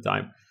coaches at the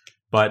time.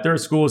 But there are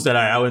schools that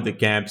I went to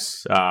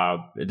camps at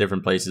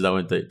different places. I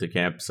went to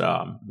camps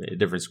at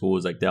different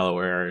schools like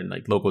Delaware and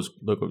like local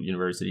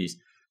universities.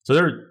 So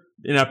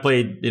I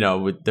played,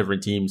 with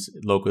different teams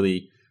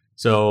locally.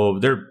 So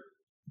there are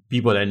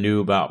people that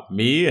knew about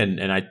me and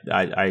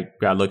I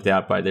got looked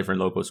at by different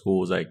local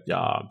schools like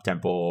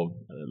Temple,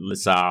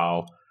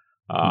 LaSalle.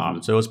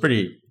 So it was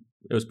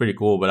pretty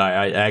cool. But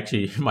I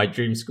actually, my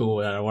dream school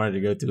that I wanted to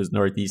go to was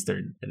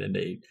Northeastern, and then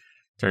they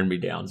turned me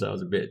down. So I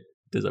was a bit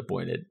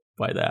disappointed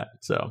by that.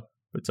 So,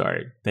 but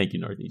sorry. Thank you,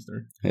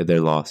 Northeastern. Hey,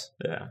 their loss.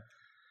 Yeah.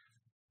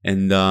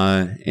 And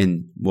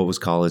what was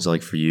college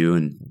like for you?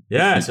 And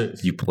so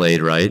you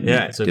played, right?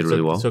 Yeah, so did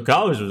really well. So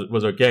college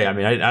was okay. I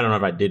mean, I don't know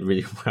if I did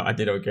really well. I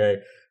did okay.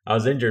 I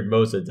was injured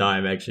most of the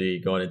time actually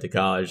going into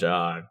college.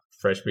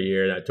 Freshman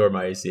year, and I tore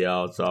my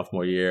ACL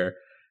sophomore year,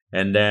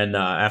 and then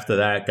after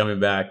that, coming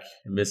back,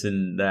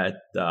 missing that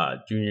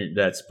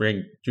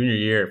junior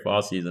year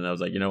fall season, I was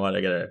like, you know what,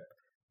 I gotta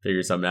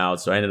figure something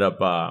out. So I ended up,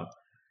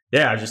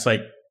 just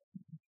like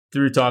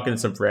through talking to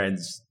some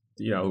friends,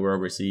 who were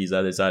overseas,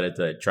 I decided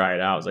to try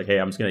it out. I was like, hey,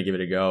 I'm just going to give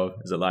it a go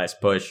as a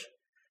last push.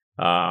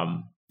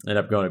 Ended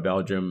up going to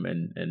Belgium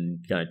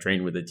and kind of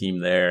trained with the team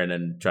there and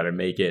then try to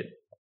make it.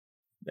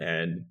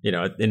 And,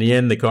 in the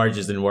end, the card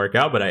just didn't work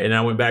out. But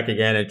I went back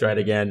again and tried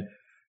again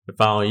the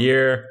following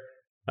year.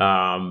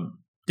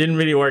 Didn't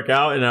really work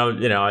out. And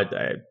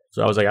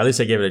so I was like, at least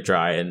I gave it a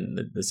try. And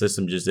the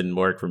system just didn't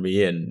work for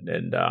me.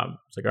 And I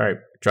was like, all right,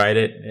 tried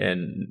it.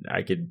 And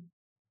I could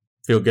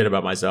feel good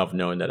about myself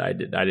knowing that I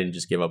didn't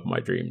just give up on my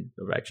dream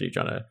of actually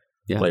trying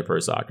to play pro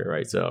soccer,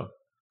 right? So,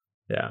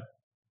 yeah.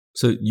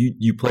 So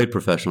you played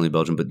professionally in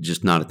Belgium, but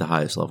just not at the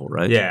highest level,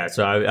 right? Yeah.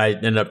 So I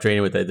ended up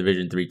training with a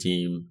Division III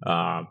team.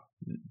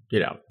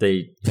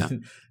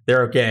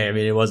 They're okay. I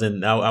mean, it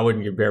wasn't. I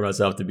wouldn't compare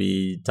myself to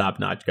be top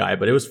notch guy,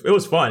 but it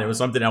was fun. It was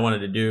something I wanted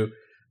to do.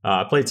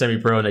 I played semi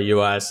pro in the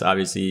U.S.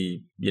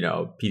 Obviously,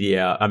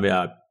 PDL. I mean,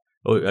 a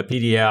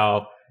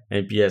PDL.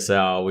 And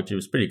PSL, which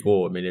was pretty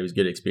cool. I mean, it was a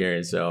good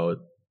experience. So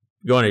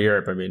going to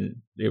Europe, I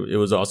mean, it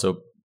was also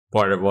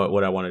part of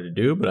what I wanted to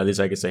do. But at least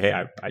I could say,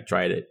 hey, I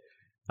tried it.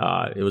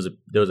 There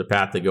was a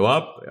path to go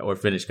up or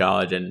finish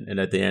college, and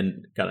at the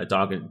end, kind of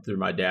talking through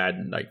my dad,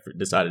 and like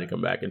decided to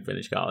come back and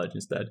finish college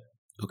instead.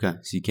 Okay,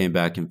 so you came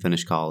back and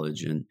finished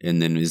college, and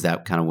then is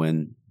that kind of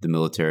when the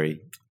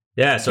military?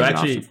 Yeah. So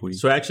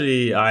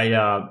actually,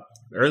 I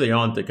early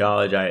on to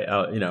college,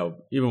 I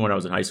even when I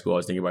was in high school, I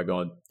was thinking about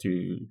going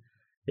to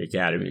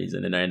academies,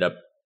 and then I end up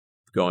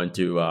going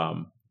to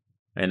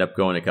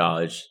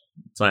college,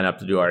 sign up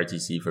to do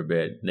ROTC for a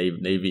bit,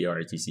 Navy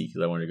ROTC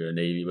because I wanted to go to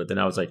Navy. But then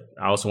I was like,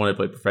 I also wanted to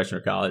play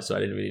professional college, so I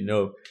didn't really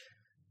know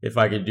if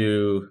I could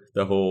do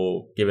the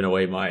whole giving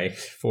away my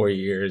 4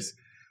 years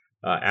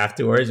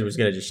afterwards. It was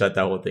gonna just shut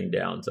that whole thing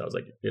down. So I was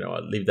like,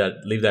 leave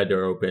that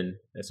door open.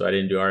 And so I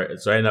didn't do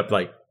so I ended up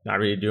like not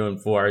really doing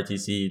full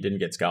ROTC, didn't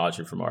get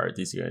scholarship from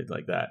ROTC or anything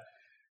like that.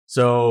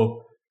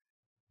 So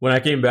when I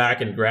came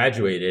back and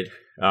graduated,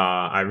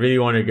 I really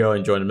wanted to go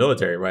and join the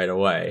military right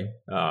away.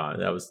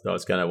 That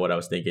was kind of what I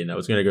was thinking. I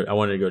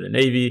wanted to go to the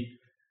Navy,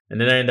 and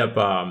then I ended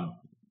up,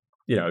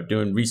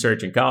 doing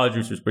research in college,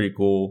 which was pretty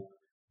cool,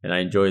 and I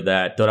enjoyed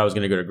that. Thought I was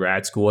going to go to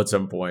grad school at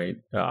some point.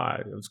 I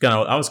was kind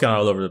of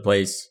all over the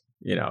place,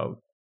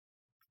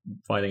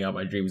 finding out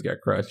my dreams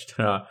got crushed.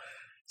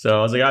 So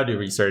I was like, I'll do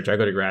research. I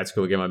go to grad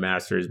school, get my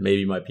master's,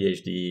 maybe my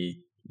PhD,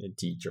 and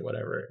teach or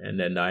whatever. And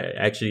then I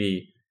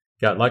actually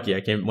got lucky.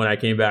 When I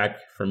came back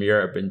from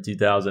Europe in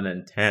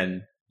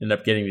 2010, ended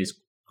up getting this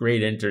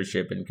great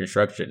internship in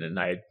construction, and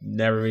I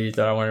never really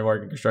thought I wanted to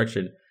work in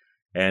construction.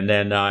 And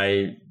then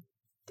I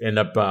ended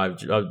up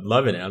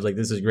loving it. I was like,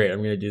 this is great. I'm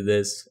going to do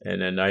this.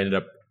 And then I ended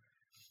up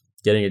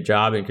getting a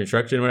job in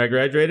construction when I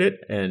graduated.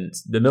 And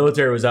the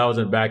military was always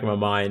in the back of my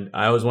mind.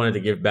 I always wanted to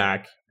give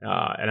back.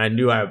 And I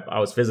knew I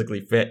was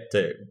physically fit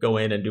to go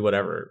in and do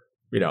whatever,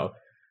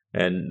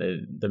 and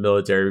the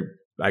military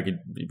I could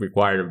be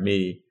required of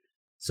me.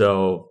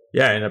 So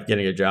yeah, I ended up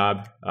getting a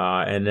job.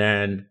 And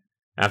then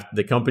after,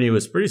 the company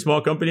was a pretty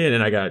small company, and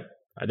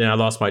then I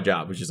lost my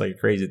job, which is like a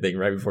crazy thing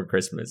right before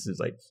Christmas. It's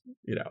like,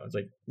 it's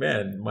like,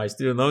 man, my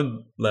student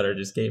loan letter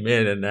just came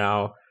in and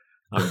now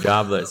I'm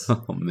jobless.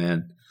 Oh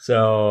man.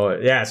 So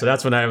yeah, so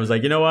that's when I was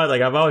like, you know what?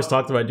 Like, I've always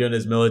talked about doing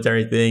this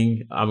military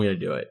thing. I'm going to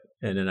do it.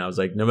 And then I was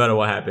like, no matter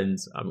what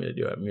happens, I'm going to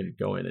do it. I'm going to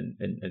go in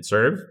and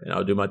serve, and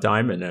I'll do my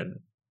time and then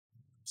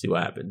see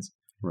what happens.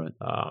 Right.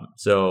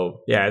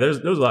 So yeah, there was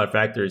a lot of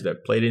factors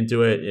that played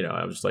into it.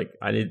 I was just like,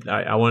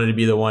 I wanted to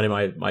be the one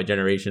in my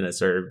generation that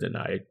served, and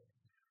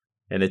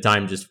the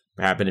time just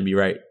happened to be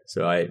right.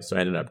 So I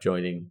ended up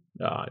joining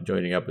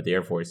up with the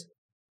Air Force.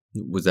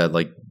 Was that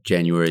like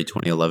January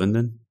 2011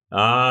 then?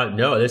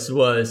 No, this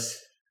was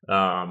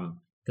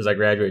because I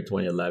graduated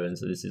 2011,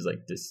 so this is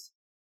like this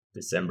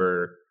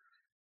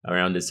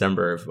around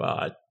December of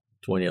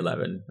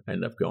 2011. I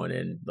ended up going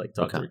in, like,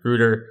 talk to a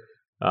recruiter.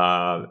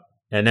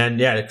 And then,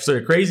 yeah, so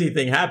the crazy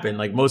thing happened.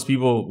 Like, most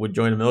people would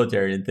join the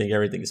military and think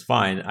everything is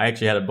fine. I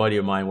actually had a buddy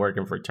of mine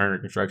working for Turner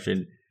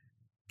Construction,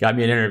 got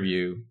me an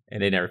interview,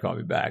 and they never called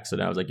me back. So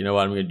then I was like, you know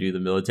what, I'm going to do the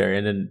military.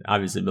 And then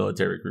obviously the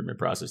military recruitment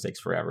process takes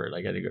forever.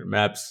 Like, I had to go to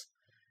MEPS.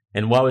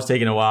 And while it was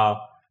taking a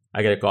while,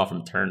 I got a call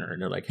from Turner,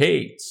 and they're like,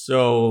 hey,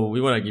 so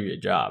we want to give you a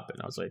job.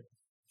 And I was like,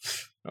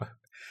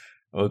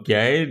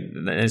 okay.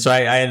 And so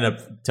I ended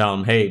up telling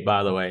them, hey,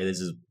 by the way,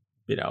 this is,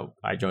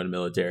 I joined the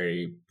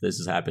military. This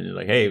is happening.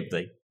 Like, hey,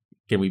 like,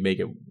 can we make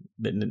it?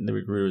 The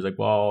recruiter was like,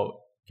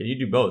 well, can you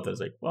do both? I was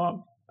like,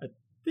 well, I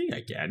think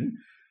I can.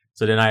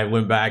 So then I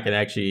went back and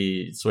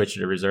actually switched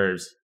to the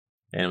reserves,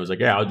 and was like,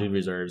 yeah, I'll do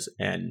reserves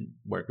and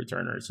work with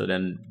Turner. So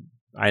then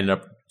I ended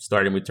up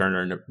starting with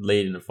Turner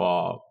late in the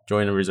fall,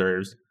 joined the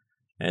reserves.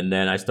 And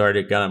then I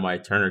started kind of my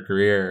Turner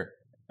career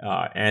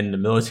and the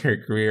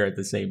military career at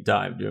the same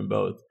time, doing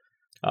both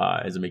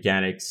as a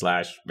mechanic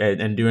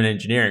and doing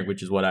engineering,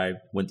 which is what I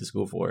went to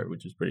school for,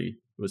 which was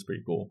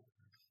pretty cool.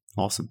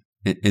 Awesome.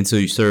 And so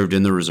you served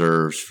in the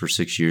reserves for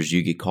 6 years.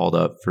 You get called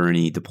up for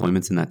any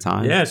deployments in that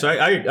time? Yeah, so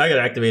I got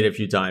activated a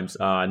few times.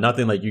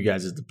 Nothing like you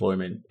guys'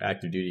 deployment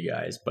active duty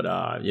guys, but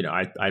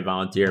I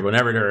volunteered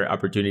whenever there are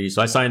opportunities.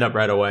 So I signed up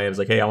right away. I was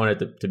like, hey, I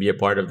wanted to be a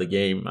part of the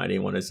game. I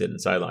didn't want to sit in the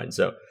sidelines.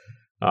 So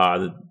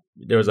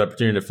there was an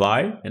opportunity to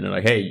fly, and they're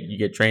like, hey, you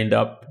get trained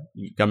up,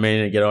 you come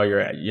in and get all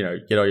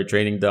your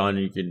training done,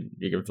 and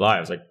you can fly. I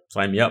was like,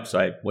 sign me up. So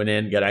I went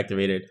in, got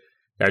activated,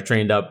 got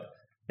trained up,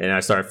 and I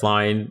started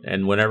flying.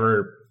 And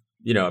whenever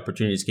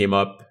opportunities came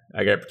up,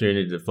 I got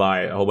opportunity to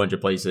fly a whole bunch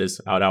of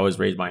places. I would always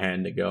raise my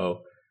hand to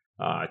go.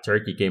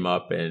 Turkey came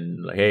up,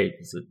 and like, hey,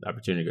 it's an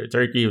opportunity to go to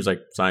Turkey. It was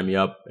like, sign me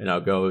up and I'll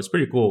go. It was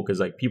pretty cool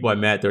because like people I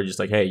met, they're just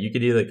like, hey, you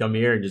could either come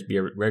here and just be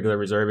a regular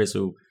reservist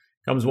who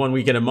comes 1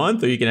 weekend a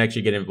month, or you can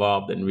actually get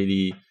involved and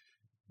really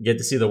get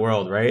to see the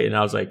world, right? And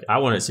I was like, I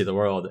want to see the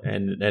world,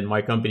 and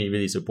my company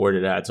really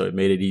supported that, so it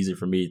made it easy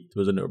for me. It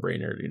was a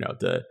no-brainer,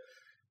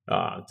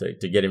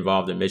 to get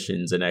involved in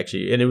missions, and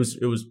it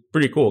was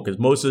pretty cool because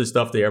most of the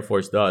stuff the Air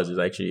Force does is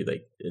actually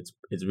like it's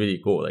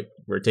really cool. Like,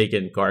 we're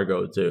taking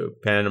cargo to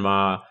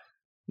Panama,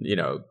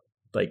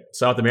 like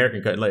South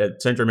American, like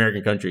Central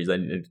American countries,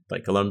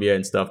 like Colombia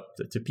and stuff,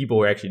 to people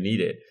who actually need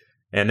it.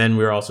 And then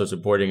we're also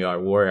supporting our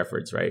war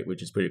efforts, right?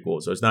 Which is pretty cool.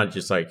 So it's not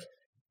just like,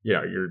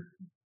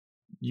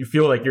 you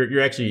feel like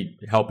you're actually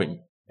helping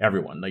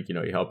everyone. Like,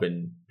 you're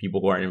helping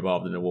people who aren't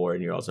involved in the war,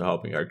 and you're also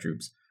helping our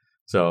troops.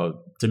 So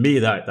to me,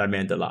 that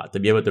meant a lot,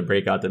 to be able to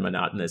break out the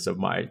monotonous of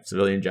my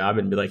civilian job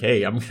and be like,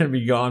 hey, I'm going to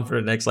be gone for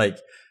the next like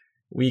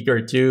week or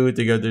two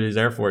to go do this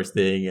Air Force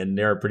thing. And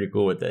they're pretty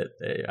cool with it.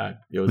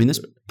 That's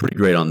pretty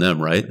great on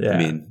them, right? Yeah. I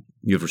mean,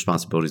 you have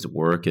responsibilities at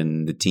work,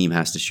 and the team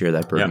has to share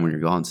that burden when you're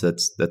gone. So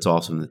that's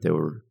awesome that they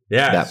were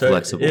that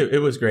flexible. It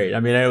was great. I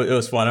mean, it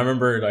was fun. I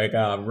remember like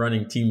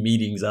running team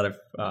meetings out of.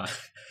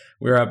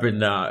 We were up in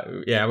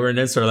we were in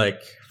Incirlik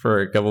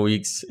for a couple of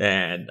weeks,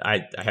 and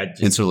I had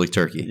Incirlik,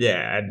 Turkey.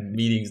 Yeah, I had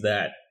meetings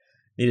that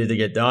needed to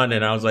get done,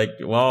 and I was like,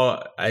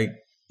 well, I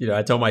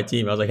told my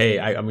team, I was like, hey,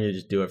 I'm going to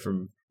just do it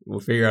we'll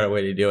figure out a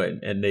way to do it,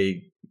 and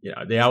they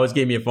they always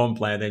gave me a phone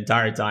plan the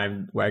entire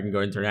time where I can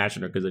go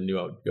international because I knew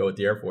I would go with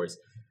the Air Force.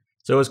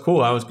 So it was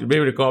cool. I was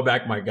able to call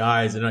back my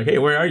guys and like, hey,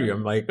 where are you?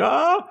 I'm like,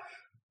 oh,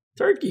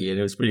 Turkey. And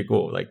it was pretty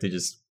cool, like to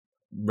just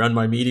run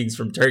my meetings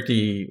from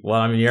Turkey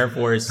while I'm in the Air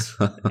Force.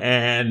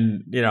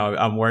 And,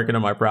 I'm working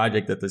on my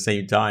project at the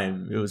same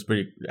time. It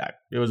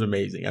was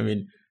amazing. I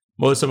mean,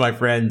 most of my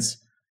friends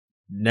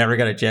never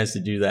got a chance to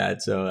do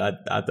that. So I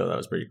thought that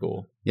was pretty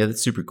cool. Yeah,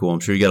 that's super cool. I'm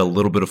sure you got a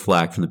little bit of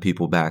flack from the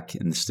people back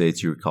in the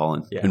States you were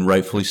calling, and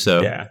rightfully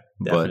so. Yeah,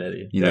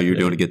 definitely. But, you're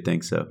doing a good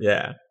thing. So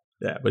yeah,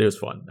 but it was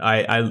fun.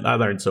 I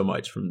learned so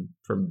much from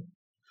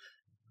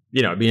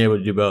being able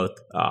to do both,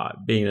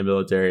 being in the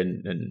military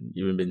and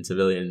even being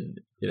civilian.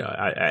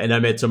 I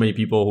met so many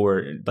people who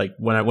were like,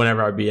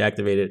 whenever I'd be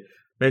activated,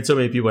 I met so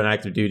many people in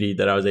active duty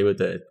that I was able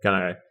to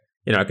kind of,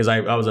 because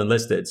I was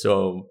enlisted.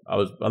 So I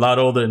was a lot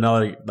older than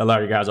a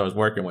lot of guys I was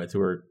working with who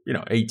were,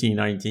 18,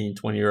 19,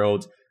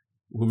 20-year-olds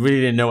who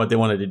really didn't know what they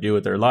wanted to do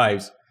with their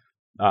lives.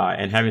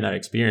 And having that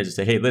experience to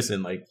say, hey,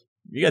 listen, like,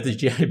 you got this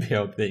GI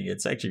Bill thing.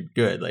 It's actually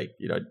good. Like,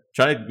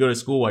 try to go to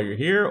school while you're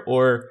here,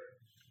 or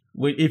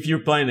if you're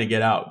planning to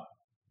get out,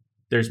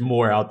 there's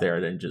more out there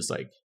than just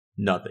like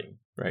nothing.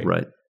 Right.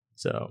 Right.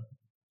 So,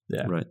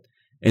 yeah. Right.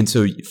 And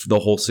so for the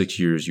whole 6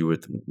 years you were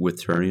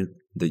with Turner,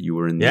 that you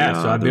were in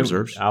the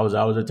reserves? I was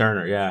a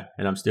Turner. Yeah.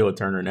 And I'm still a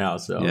Turner now.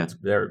 So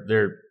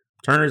they're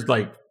Turner's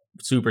like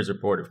super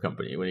supportive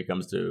company when it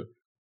comes to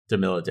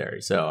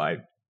military. So I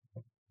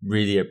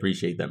really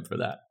appreciate them for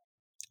that.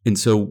 And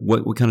so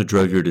what kind of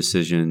drove your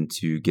decision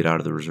to get out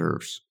of the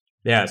reserves?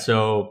 Yeah.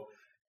 So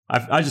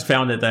I just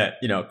found that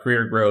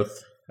career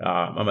growth,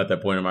 I'm at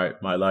that point in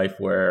my life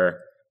where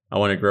I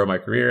want to grow my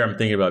career. I'm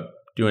thinking about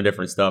doing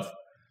different stuff.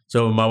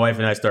 So my wife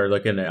and I started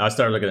looking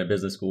at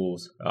business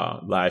schools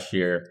last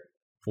year,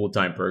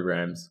 full-time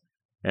programs.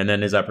 And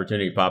then this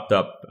opportunity popped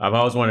up. I've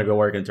always wanted to go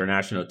work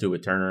international too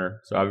with Turner.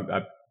 So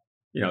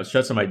I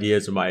shared some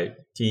ideas with my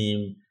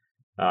team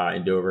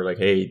in Dover, like,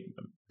 hey,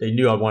 they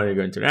knew I wanted to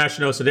go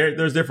international. So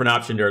there's different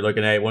options they're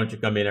looking at. Why don't you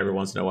come in every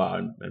once in a while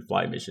and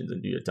fly missions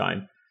and do your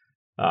time?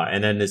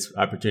 And then this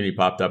opportunity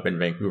popped up in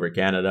Vancouver,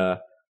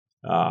 Canada.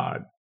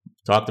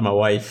 Talked to my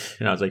wife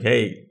and I was like,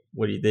 hey,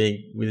 what do you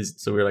think?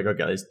 So we were like,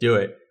 okay, let's do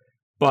it.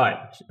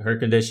 But her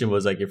condition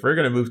was like, if we're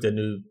going to move to a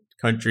new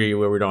country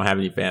where we don't have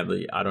any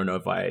family, I don't know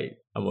if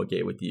I'm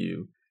okay with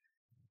you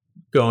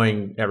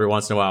going every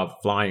once in a while,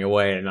 flying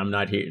away, and I'm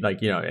not here,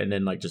 like, and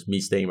then like just me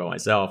staying by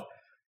myself.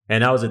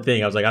 And that was the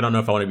thing. I was like, I don't know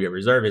if I want to be a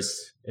reservist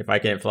if I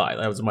can't fly.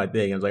 That was my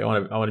thing. I was like,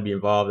 I want to be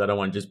involved. I don't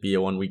want to just be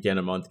a 1 weekend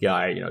a month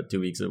guy, 2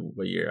 weeks a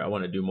year. I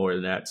want to do more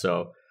than that.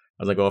 So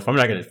I was like, well, if I'm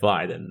not going to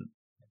fly, then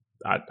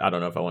I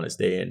don't know if I want to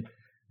stay in.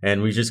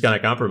 And we just kind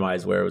of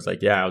compromised where it was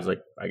like,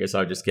 I guess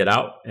I'll just get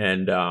out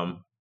and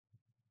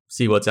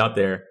see what's out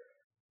there.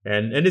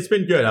 And it's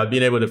been good. I've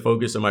been able to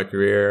focus on my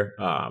career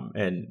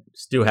and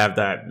still have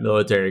that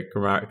military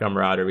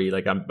camaraderie.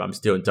 Like I'm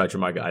still in touch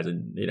with my guys,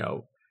 and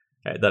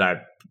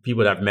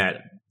people that I've met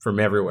from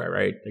everywhere.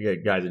 Right, I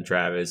got guys in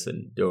Travis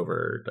and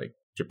Dover, like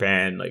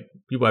Japan, like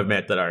people I've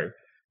met that are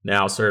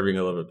now serving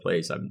all over the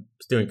place. I'm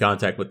still in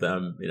contact with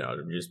them.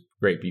 They're just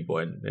great people,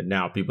 and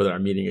now people that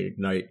I'm meeting at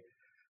Ignite.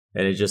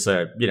 And it's just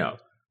I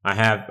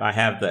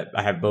have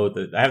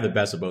the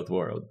best of both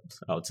worlds,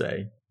 I would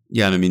say.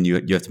 Yeah, and I mean, you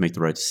have to make the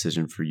right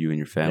decision for you and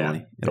your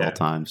family at all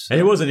times. So.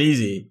 And it wasn't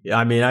easy.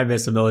 I mean, I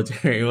missed the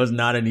military. It was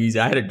not an easy.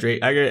 I had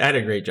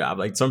a great job.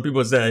 Like some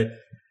people say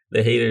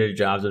they hated their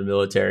jobs in the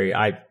military.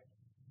 I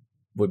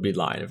would be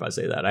lying if I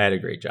say that. I had a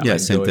great job. Yeah,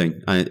 same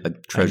thing. I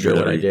treasure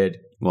what I did.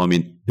 Well, I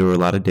mean, there were a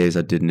lot of days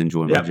I didn't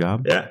enjoy my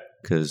job. Yeah,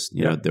 because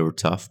they were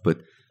tough,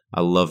 but I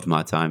loved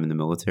my time in the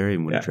military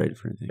and wouldn't trade it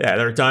for anything. Yeah,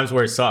 there were times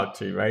where it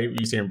sucked, right? You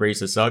used to embrace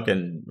the suck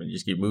and you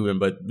just keep moving.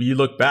 But you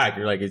look back,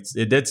 you're like,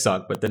 it did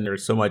suck. But then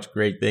there's so much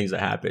great things that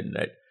happened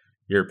that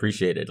you're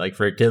appreciated. Like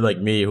for a kid like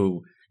me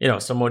who,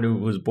 someone who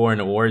was born in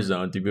a war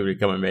zone, to be able to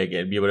come and make it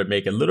and be able to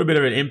make a little bit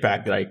of an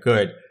impact that I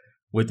could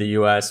with the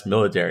U.S.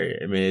 military.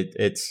 I mean,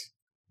 it's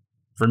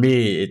for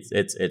me,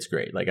 it's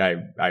great. Like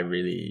I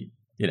really,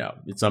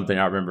 it's something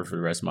I remember for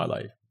the rest of my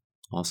life.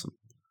 Awesome.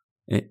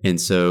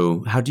 And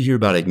so how did you hear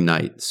about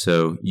Ignite?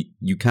 So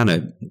you kind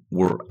of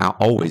were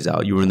always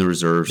out. You were in the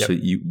reserve. Yep. So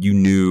you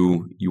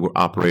knew you were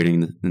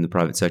operating in the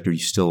private sector. You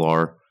still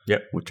are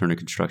with Turner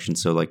Construction.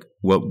 So like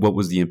what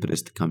was the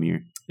impetus to come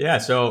here? Yeah.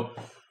 So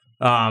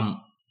I've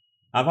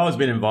always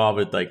been involved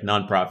with like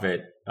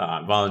nonprofit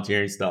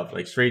volunteering stuff,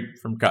 like straight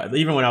from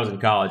even when I was in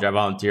college, I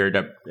volunteered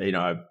up,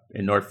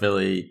 in North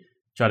Philly,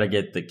 try to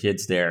get the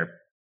kids there,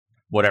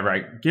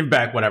 give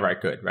back whatever I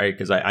could, right?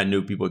 Because I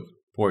knew people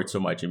poured so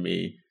much in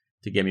me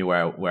to get me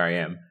where I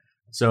am.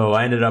 So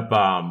I ended up,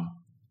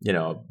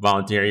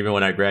 volunteering. Even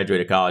when I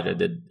graduated college, I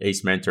did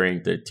ACE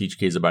mentoring to teach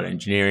kids about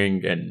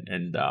engineering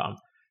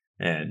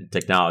and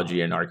technology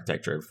and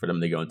architecture for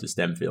them to go into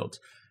STEM fields.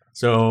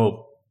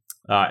 So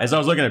as I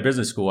was looking at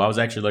business school, I was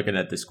actually looking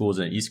at the schools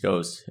in the East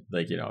Coast,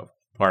 like,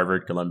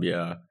 Harvard,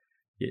 Columbia,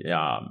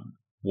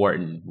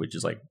 Wharton, which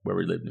is like where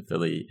we lived in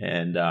Philly.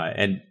 And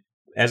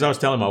as I was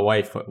telling my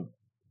wife,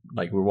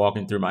 like we're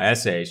walking through my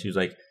essay, she was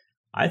like,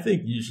 I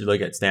think you should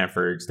look at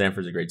Stanford.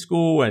 Stanford's a great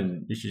school,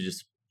 and you should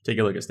just take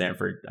a look at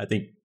Stanford. I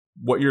think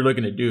what you're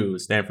looking to do,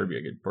 Stanford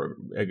be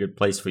a good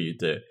place for you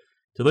to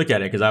look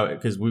at it,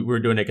 because we were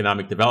doing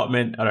economic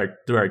development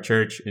through our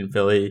church in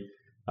Philly.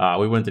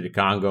 We went to the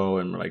Congo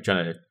and we're like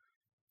trying to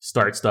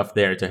start stuff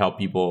there to help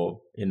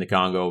people in the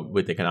Congo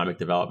with economic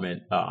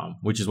development,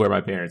 which is where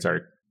my parents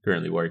are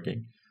currently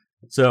working.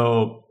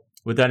 So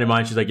with that in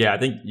mind, she's like, yeah, I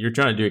think you're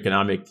trying to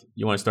do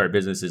you want to start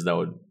businesses that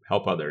would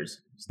help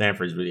others.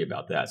 Stanford's really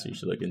about that, so you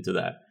should look into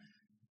that.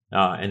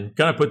 And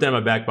kind of put that in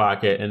my back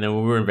pocket. And then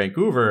when we were in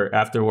Vancouver,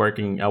 after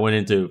working,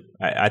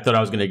 I thought I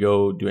was going to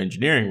go do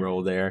engineering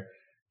role there,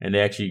 and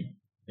they actually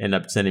end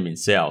up sending me in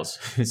sales.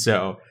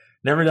 So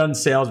never done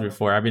sales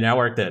before. I mean, I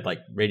worked at like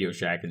Radio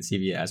Shack and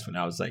CVS when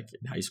I was like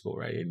in high school,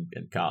 right?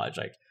 In college.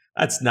 Like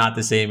that's not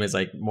the same as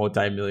like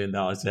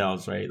multi-million-dollar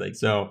sales, right? Like,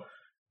 so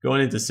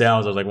going into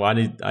sales, I was like, well,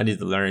 I need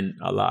to learn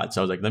a lot.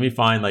 So I was like, let me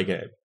find like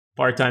a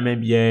part-time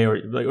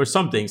MBA or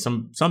something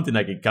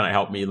that could kind of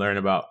help me learn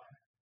about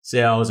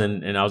sales.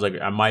 And I was like,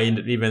 I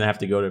might even have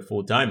to go to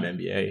full-time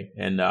MBA.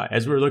 And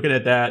as we were looking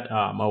at that,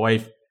 my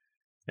wife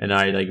and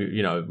I, like,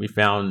 we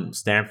found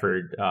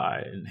Stanford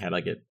and had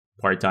like a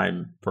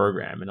part-time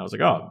program. And I was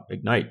like, oh,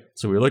 Ignite.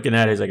 So we were looking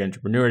at it as like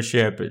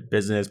entrepreneurship,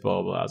 business,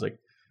 blah, blah, blah. I was like,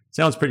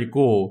 sounds pretty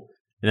cool.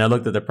 And I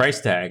looked at the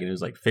price tag and it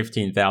was like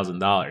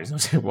 $15,000. I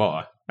was like,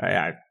 well,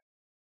 I'm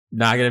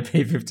not going to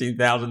pay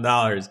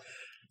 $15,000.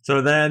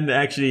 So then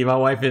actually my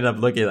wife ended up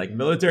looking at like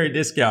military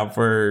discount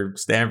for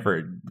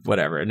Stanford,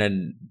 whatever. And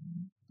then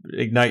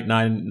Ignite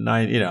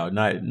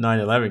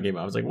 9/11 came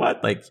out. I was like,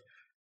 what? Like,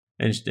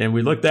 and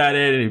we looked at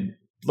it and it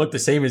looked the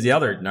same as the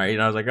other Ignite.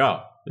 And I was like,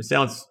 oh, this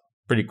sounds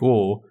pretty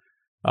cool.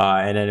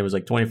 And then it was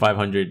like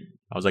 $2,500.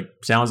 I was like,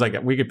 sounds like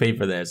we could pay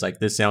for this. Like,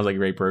 this sounds like a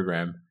great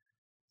program.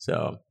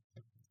 So.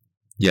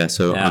 Yeah,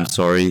 so I'm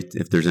sorry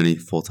if there's any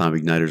full-time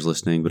Igniters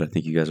listening, but I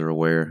think you guys are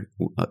aware.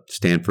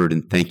 Stanford,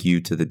 and thank you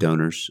to the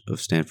donors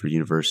of Stanford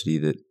University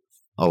that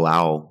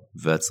allow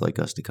vets like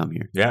us to come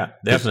here. Yeah,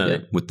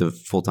 definitely. With the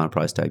full-time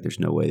price tag, there's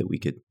no way that we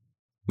could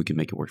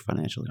make it work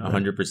financially.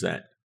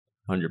 100%.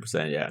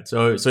 100%, yeah.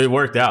 So it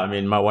worked out. I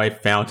mean, my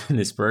wife found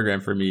this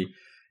program for me,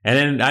 and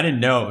then I didn't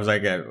know it was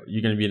like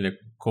you're going to be in a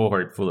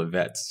cohort full of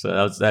vets.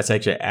 So that's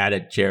actually an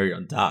added cherry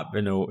on top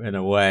in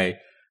a way.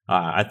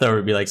 I thought it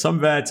would be like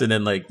some vets and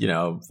then like,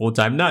 full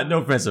time. No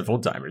offense to full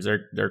timers,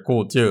 they're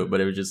cool too.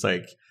 But it was just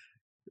like,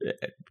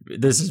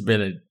 this has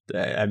been an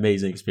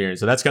amazing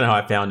experience. So that's kind of how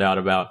I found out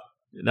about.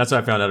 That's how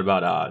I found out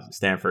about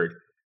Stanford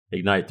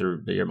Ignite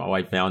through the year. My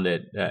wife found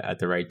it at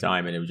the right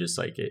time, and it was just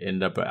like it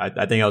ended up.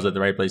 I think I was at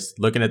the right place,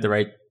 looking at the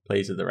right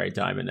place at the right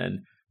time, and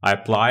then I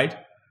applied.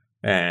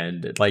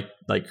 And like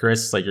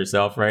Chris, like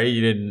yourself, right? We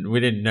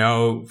didn't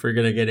know if we're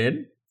gonna get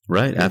in,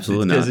 right?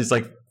 Absolutely not. Because it's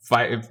like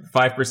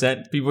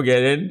 5% people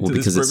get in to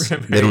this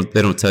program. Right?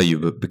 They don't tell you,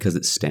 but because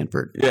it's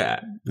Stanford.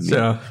 Yeah.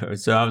 So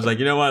I was like,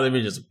 you know what? Let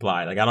me just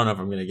apply. Like, I don't know if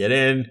I'm going to get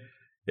in.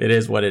 It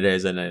is what it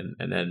is. And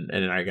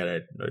then I got a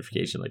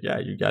notification like, yeah,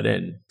 you got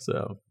in.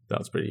 So that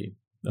was pretty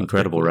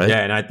incredible, cool. right? Yeah.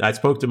 And I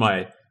spoke to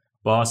my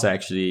boss,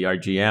 actually, our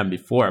GM,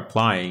 before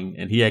applying,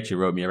 and he actually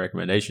wrote me a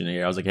recommendation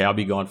here. I was like, hey, I'll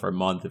be gone for a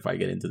month if I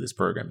get into this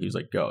program. He was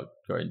like, go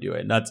ahead and do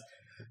it. And that's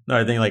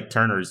another thing like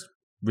Turner's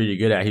really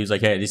good at. He was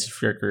like, hey, this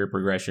is your career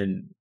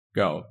progression.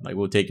 Go. Like,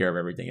 we'll take care of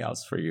everything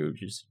else for you.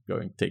 Just go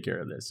and take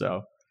care of this.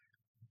 So,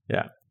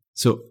 yeah.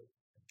 So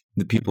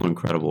the people are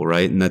incredible,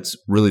 right? And that's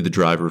really the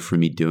driver for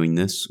me doing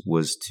this,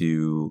 was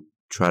to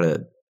try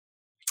to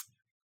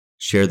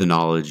share the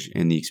knowledge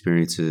and the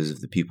experiences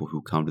of the people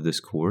who come to this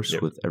course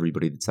with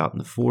everybody that's out in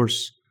the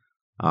force,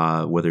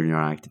 whether you're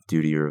on active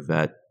duty or a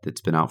vet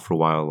that's been out for a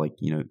while. Like,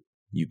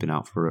 you've been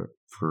out for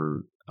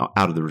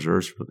out of the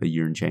reserves for a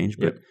year and change,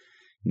 but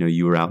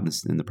you were out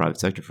in the private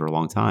sector for a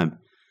long time.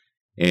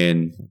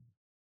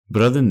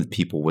 But other than the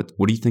people, what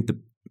do you think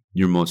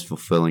your most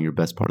fulfilling or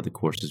best part of the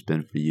course has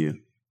been for you?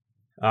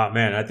 Oh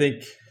man,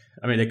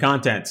 the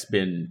content's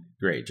been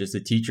great. Just the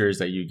teachers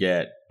that you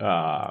get,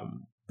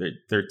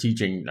 they're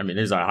teaching. I mean,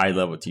 there's a high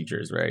level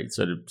teachers, right?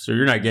 So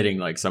you're not getting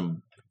like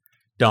some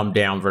dumbed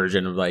down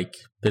version of like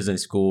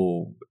business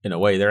school in a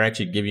way. They're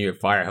actually giving you a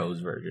fire hose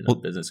version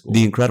of business school.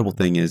 The incredible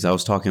thing is, I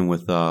was talking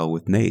with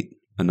Nate,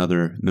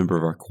 another member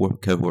of our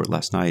cohort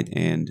last night,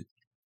 and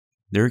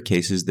there are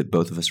cases that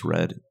both of us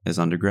read as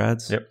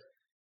undergrads. Yep.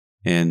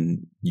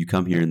 And you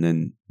come here, and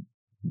then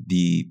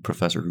the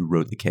professor who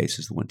wrote the case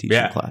is the one teaching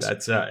the class.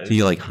 That's so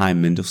you like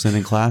Chaim Mendelson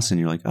in class, and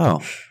you're like,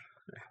 oh,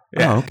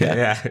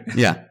 okay,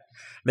 yeah.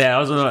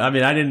 I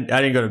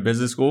didn't go to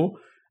business school.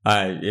 So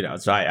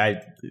I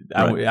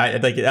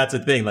like, that's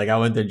the thing. Like, I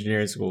went to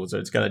engineering school, so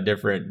it's kind of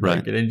different. Right.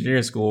 Like, in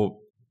engineering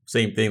school,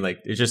 same thing. Like,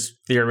 it's just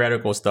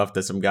theoretical stuff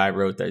that some guy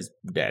wrote that's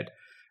dead.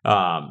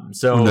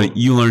 So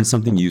you learned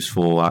something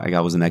useful. I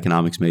was an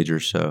economics major,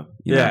 so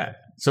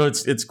so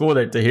it's cool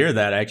to hear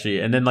that, actually.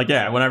 And then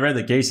when I read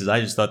the cases, I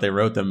just thought they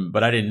wrote them,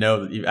 but I didn't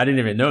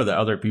even know that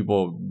other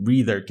people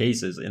read their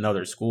cases in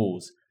other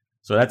schools.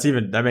 So that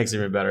makes it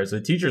even better. So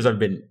the teachers have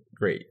been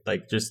great,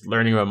 like just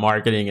learning about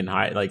marketing and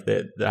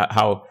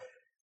how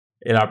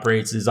it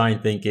operates,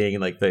 design thinking,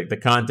 and like the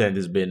content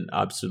has been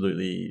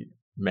absolutely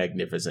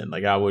magnificent.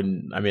 Like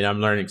I'm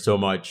learning so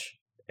much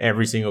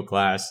every single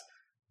class.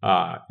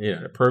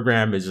 The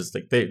program is just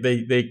like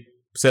they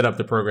set up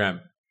the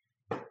program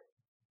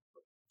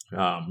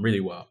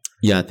really well.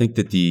 Yeah, I think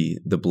that the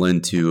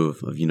blend too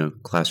of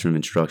classroom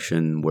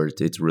instruction where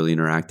it's really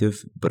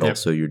interactive, but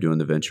also you're doing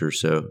the venture.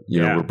 So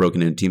we're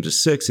broken into teams of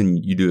 6, and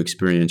you do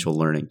experiential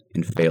learning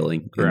and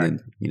failing, Correct. and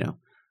then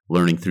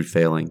learning through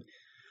failing,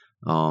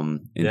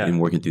 and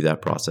working through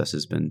that process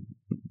has been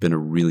a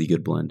really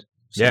good blend.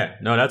 So. Yeah,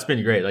 no, that's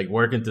been great. Like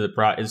working through the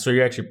process, so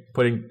you're actually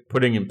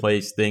putting in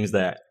place things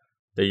that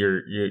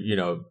you're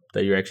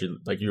actually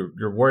like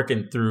you're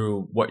working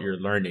through what you're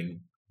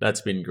learning.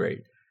 That's been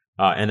great,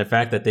 and the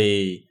fact that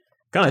they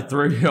kind of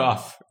throw you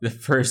off the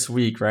first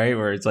week, right?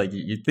 Where it's like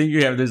you think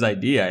you have this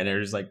idea, and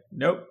they're just like,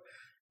 nope.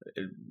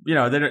 They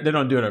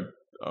don't do it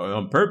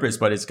on purpose,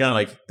 but it's kind of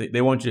like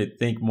they want you to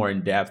think more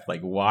in depth, like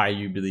why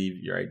you believe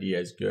your idea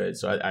is good.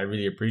 So I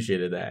really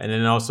appreciated that, and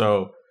then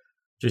also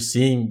just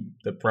seeing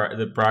the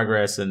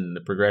progress and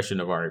the progression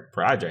of our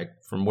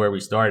project from where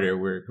we started.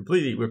 We're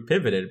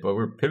pivoted, but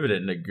we're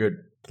pivoted in a good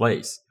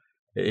place.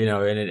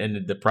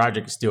 And the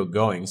project is still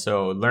going.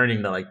 So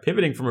learning that like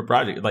pivoting from a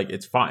project, like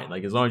it's fine.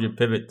 Like as long as you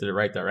pivot to the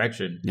right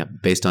direction. Yeah,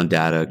 based on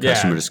data,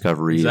 customer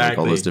discovery, exactly. Like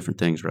all those different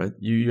things, right?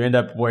 You end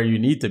up where you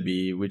need to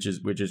be, which is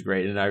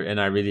great, and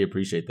I really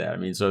appreciate that. I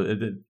mean, so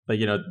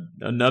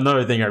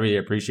another thing I really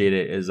appreciate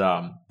it is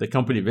the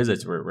company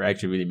visits were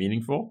actually really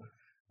meaningful.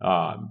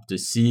 To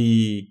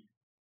see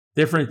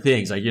different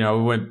things, like we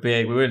went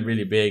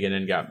really big, and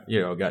then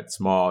got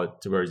small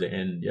towards the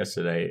end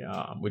yesterday,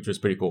 which was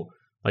pretty cool.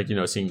 Like,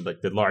 seeing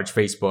like the large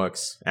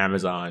Facebooks,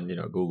 Amazon,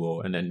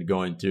 Google, and then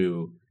going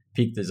to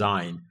Peak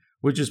Design,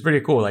 which is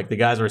pretty cool. Like the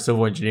guys were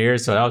civil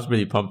engineers, so I was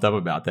really pumped up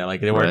about that. Like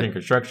they work in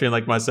construction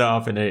like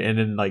myself, and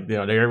then like,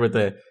 they're with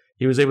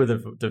he was able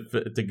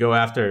to go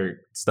after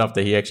stuff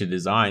that he actually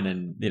designed.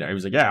 And, he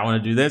was like, yeah, I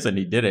want to do this. And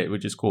he did it,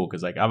 which is cool.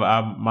 Cause like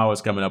I'm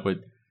always coming up with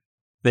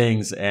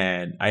things,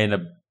 and I end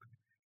up,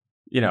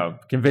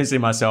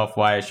 convincing myself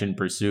why I shouldn't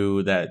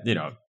pursue that,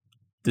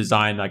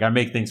 design. Like I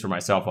make things for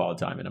myself all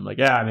the time, and I'm like,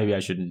 yeah, maybe I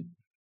shouldn't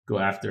go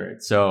after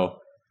it. So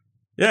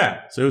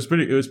yeah, so it was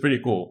pretty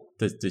cool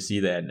to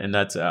see that, and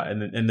that's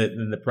and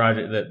the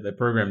project, the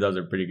program does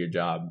a pretty good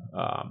job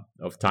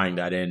of tying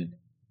that in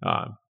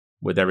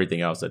with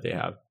everything else that they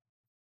have.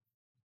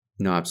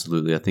 No,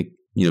 absolutely. I think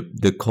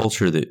the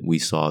culture that we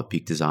saw at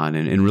Peak Design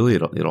and really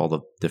at all the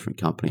different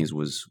companies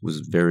was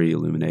very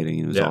illuminating,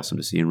 and it was awesome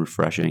to see and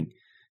refreshing.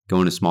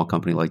 Going to a small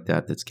company like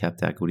that that's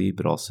kept equity,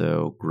 but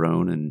also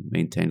grown and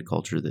maintained a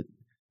culture that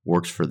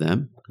works for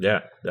them.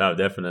 Yeah,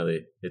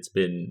 definitely.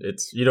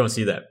 You don't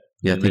see that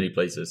in many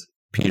places.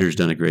 Peter's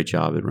done a great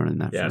job at running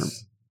that firm.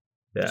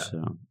 Yeah.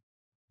 So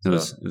it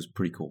was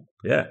pretty cool.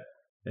 Yeah.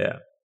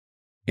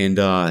 And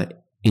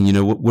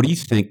what do you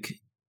think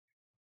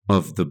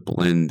of the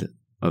blend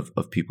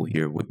of people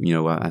here?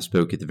 I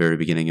spoke at the very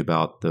beginning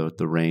about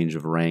the range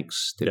of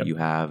ranks that you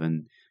have,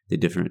 and the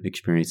different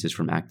experiences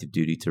from active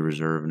duty to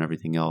reserve and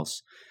everything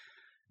else.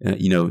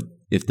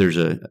 If there's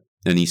an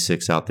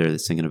E6 out there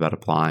that's thinking about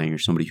applying, or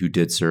somebody who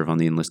did serve on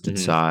the enlisted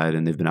side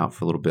and they've been out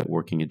for a little bit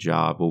working a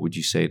job, what would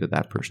you say to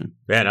that person?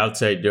 Man, I'd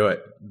say do it.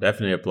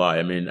 Definitely apply.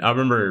 I mean, I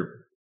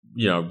remember,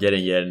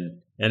 getting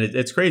in, and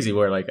it's crazy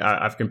where like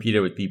I've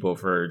competed with people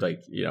for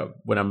like,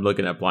 when I'm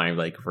looking at applying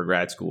like for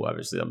grad school,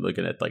 obviously I'm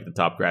looking at like the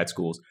top grad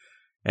schools,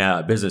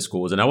 business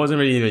schools, and I wasn't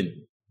really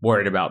even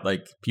worried about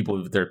like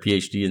people with their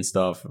PhD and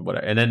stuff,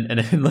 and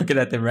then looking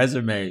at the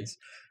resumes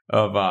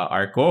of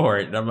our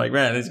cohort, and I'm like,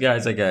 man, this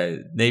guy's like a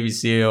Navy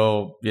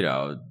SEAL,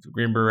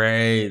 Green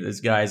Beret.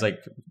 This guy's like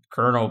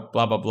Colonel,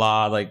 blah blah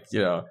blah. Like,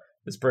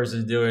 this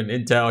person's doing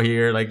Intel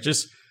here. Like,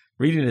 just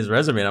reading his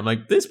resume, and I'm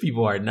like, these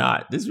people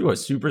are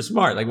super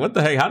smart. Like, what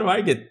the heck? How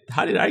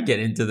did I get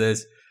into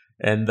this?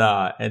 And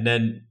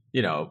then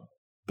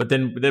but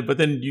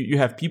then you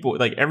have people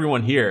like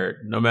everyone here,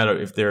 no matter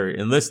if they're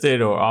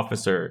enlisted or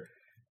officer,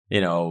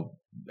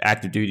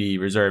 active duty,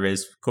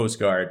 reservist, Coast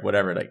Guard,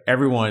 whatever, like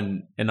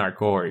everyone in our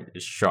cohort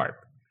is sharp.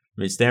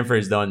 I mean, Stanford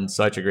has done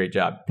such a great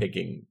job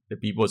picking the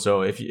people.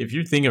 So if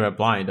you're thinking of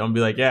applying, don't be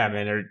like, yeah,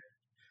 man,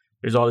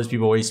 there's all these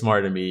people way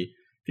smarter than me.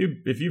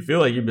 If you feel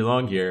like you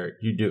belong here,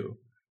 you do.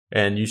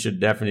 And you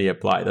should definitely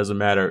apply. It doesn't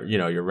matter,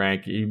 your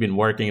rank. You've been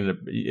working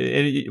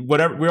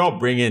whatever. We all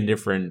bring in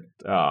different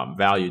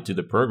value to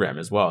the program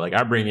as well. Like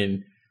I bring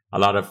in a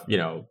lot of,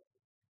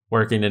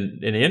 working in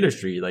the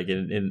industry, like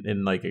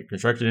in like a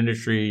construction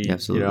industry.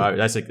 Absolutely.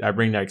 I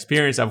bring that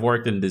experience. I've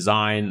worked in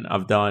design.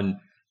 I've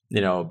done,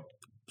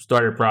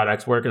 started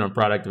products, working on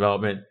product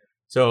development.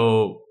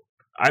 So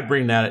I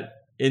bring that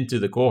into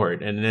the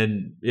cohort, and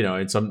then,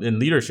 in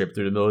leadership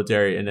through the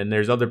military. And then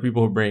there's other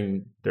people who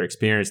bring their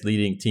experience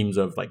leading teams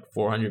of like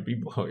 400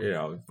 people,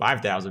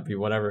 5,000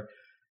 people, whatever.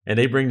 And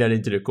they bring that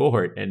into the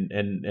cohort. And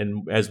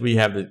as we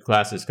have the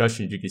class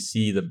discussions, you can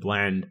see the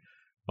blend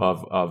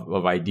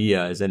of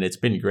ideas, and it's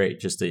been great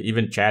just to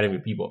even chatting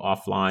with people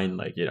offline,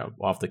 like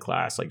off the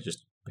class, like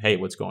just, hey,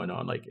 what's going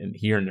on, like, and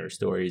hearing their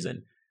stories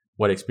and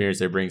what experience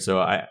they bring. So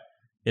I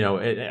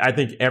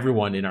think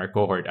everyone in our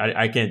cohort,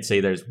 I can't say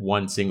there's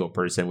one single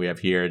person we have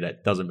here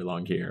that doesn't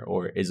belong here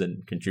or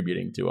isn't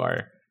contributing to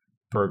our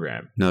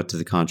program. No, to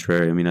the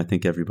contrary. I mean, I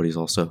think everybody's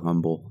also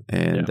humble,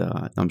 and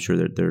I'm sure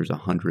that there's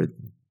 100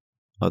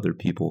 other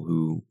people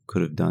who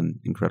could have done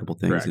incredible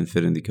things Correct. and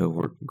fit in the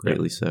cohort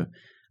greatly. So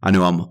I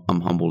know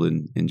I'm humbled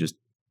and just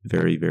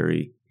very,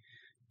 very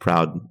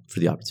proud for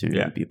the opportunity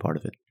to be a part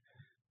of it.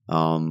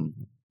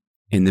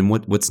 And then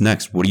what's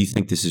next? What do you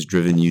think this has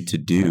driven you to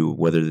do?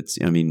 Whether it's,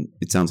 I mean,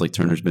 it sounds like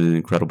Turner's been an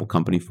incredible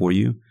company for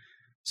you,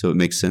 so it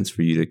makes sense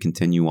for you to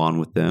continue on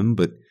with them.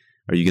 But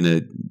are you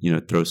going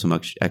to, throw some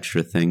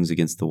extra things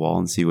against the wall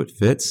and see what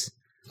fits?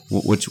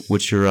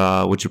 What's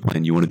your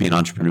plan? You want to be an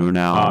entrepreneur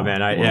now? Oh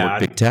man,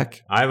 big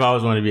tech. I've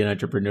always wanted to be an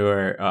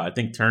entrepreneur. I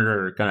think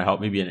Turner kind of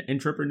helped me be an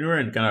entrepreneur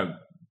and kind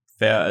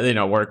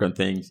of work on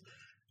things.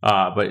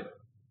 But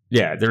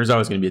yeah, there was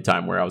always going to be a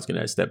time where I was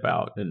going to step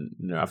out, and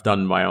I've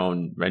done my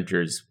own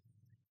ventures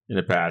in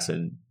the past,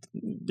 and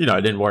it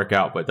didn't work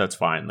out, but that's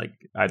fine. Like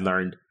I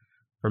learned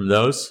from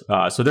those.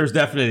 So there's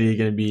definitely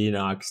going to be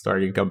Enoch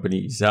starting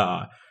companies.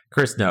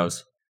 Chris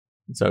knows.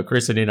 So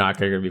Chris and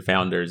Enoch are going to be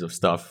founders of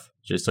stuff.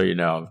 Just so you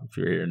know, if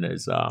you're hearing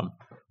this,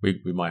 we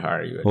might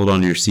hire you. Hold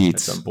on to your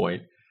seats at some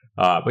point.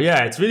 But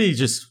yeah, it's really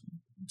just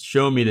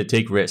showing me to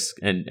take risks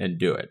and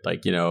do it.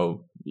 Like,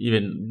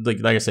 even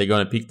like I say,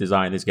 going to Peak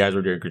Design, these guys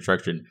were doing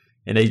construction,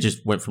 and they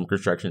just went from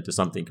construction to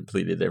something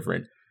completely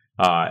different.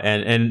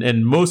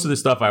 And most of the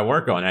stuff I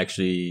work on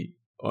actually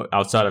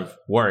outside of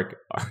work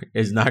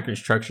is not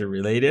construction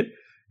related.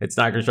 It's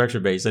not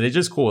construction based, and it's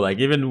just cool. Like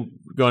even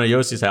going to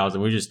Yossi's house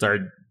and we just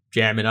started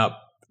jamming up.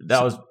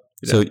 That was.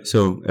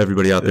 So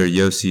everybody out there,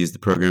 Yossi is the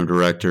program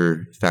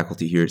director,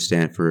 faculty here at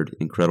Stanford,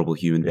 incredible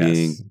human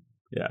being,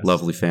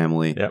 lovely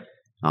family. Yep.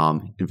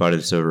 Invited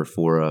us over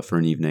for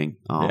an evening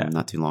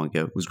not too long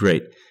ago. It was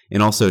great.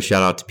 And also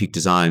shout out to Peak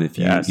Design. If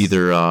you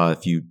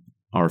if you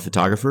are a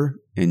photographer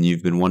and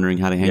you've been wondering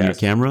how to hang your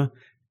camera,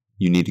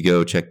 you need to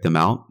go check them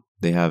out.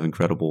 They have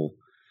incredible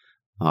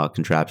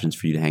contraptions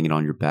for you to hang it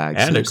on your bag.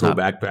 And a cool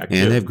backpack.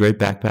 And they have great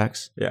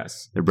backpacks.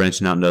 Yes. They're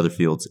branching out into other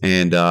fields.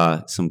 And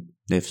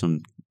they have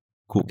some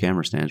cool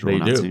camera stands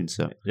rolling out soon.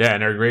 So yeah,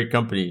 and they're a great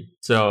company.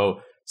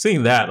 So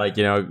seeing that, like,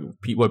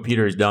 what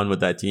Peter has done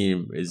with that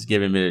team is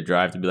giving me the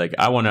drive to be like,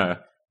 I want to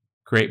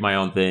create my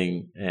own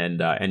thing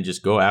and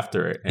just go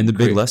after it. And the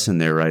big lesson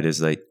there, right,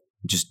 is like,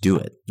 just do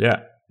it. Yeah,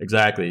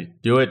 exactly.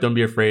 Do it. Don't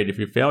be afraid. If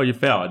you fail, you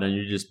fail. And then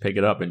you just pick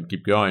it up and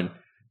keep going.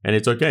 And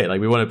it's okay.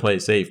 Like, we want to play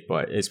it safe,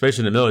 but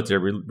especially in the military,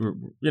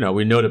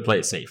 we know to play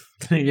it safe.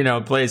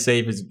 Play it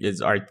safe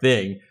is our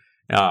thing.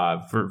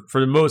 For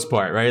the most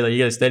part, right? Like you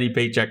get a steady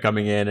paycheck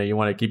coming in and you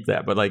want to keep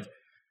that. But like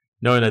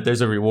knowing that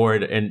there's a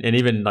reward and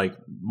even like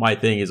my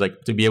thing is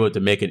like to be able to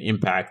make an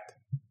impact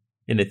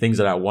in the things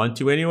that I want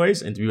to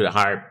anyways, and to be able to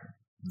hire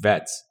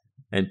vets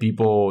and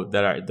people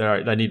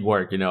that need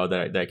work,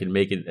 that can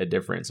make a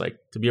difference. Like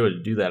to be able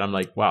to do that, I'm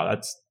like, wow,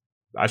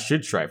 I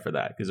should strive for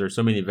that because there's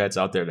so many vets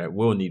out there that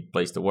will need a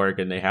place to work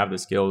and they have the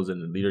skills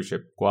and the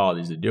leadership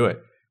qualities to do it.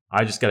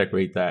 I just got to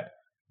create that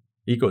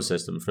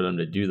ecosystem for them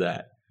to do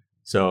that.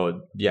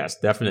 So yes,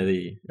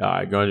 definitely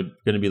going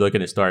to be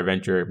looking to start a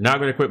venture. Not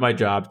going to quit my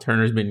job.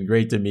 Turner's been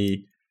great to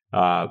me, so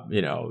I'm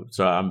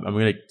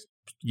going to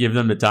give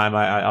them the time.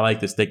 I like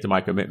to stick to my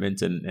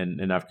commitments,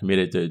 and I've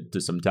committed to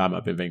some time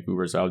up in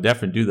Vancouver, so I'll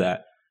definitely do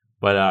that.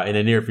 But in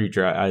the near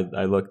future,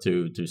 I look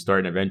to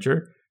start an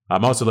venture.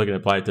 I'm also looking to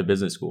apply to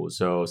business schools.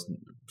 So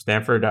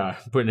Stanford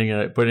putting in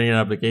an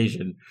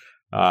application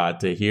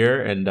to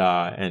here,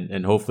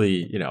 and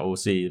hopefully we'll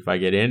see if I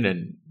get in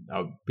and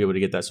I'll be able to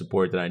get that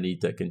support that I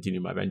need to continue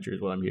my ventures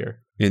while I'm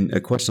here. And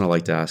a question I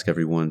like to ask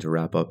everyone to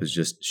wrap up is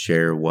just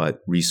share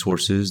what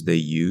resources they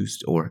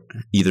used, or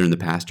either in the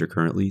past or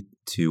currently,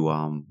 to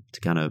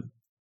kind of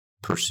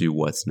pursue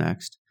what's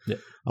next. Yeah.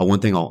 One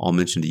thing I'll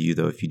mention to you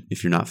though,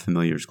 if you're not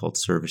familiar, it's called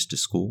Service to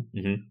School.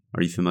 Mm-hmm.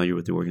 Are you familiar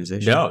with the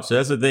organization? No. So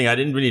that's the thing. I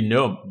didn't really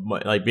know,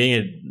 like being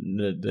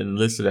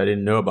enlisted, I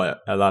didn't know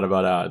a lot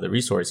about the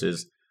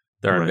resources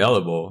that are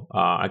available.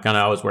 I kind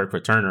of always worked for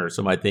Turner,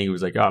 so my thing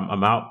was like,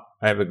 I'm out.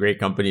 I have a great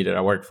company that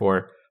I work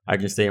for. I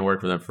can stay and work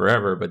for them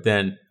forever. But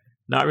then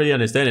not really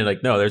understanding,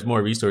 like, no, there's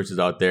more resources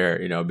out there,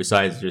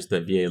 besides just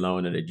the VA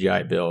loan and the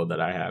GI Bill that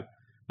I have.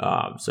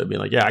 So being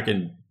like, yeah, I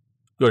can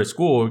go to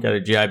school, got a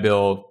GI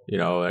Bill,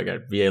 I got a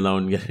VA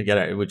loan,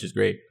 which is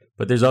great.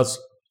 But there's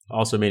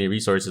also many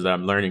resources that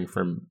I'm learning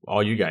from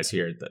all you guys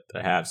here that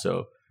I have.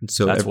 So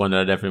that's one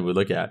that I definitely would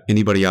look at.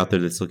 Anybody out there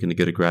that's looking to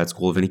go to grad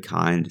school of any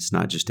kind, it's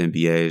not just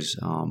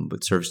MBAs,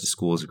 but Service to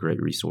School is a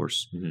great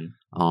resource.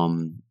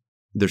 Mm-hmm.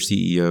 Their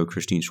CEO,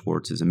 Christine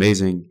Schwartz, is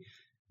amazing.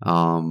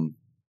 Her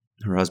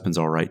husband's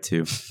all right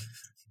too,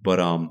 but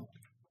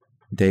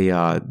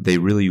they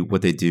really,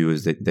 what they do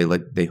is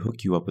they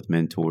hook you up with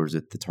mentors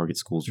at the target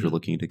schools you're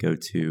looking to go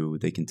to.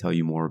 They can tell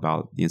you more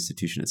about the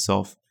institution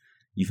itself.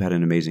 You've had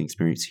an amazing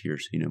experience here,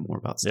 so you know more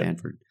about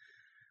Stanford.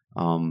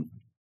 And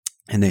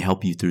they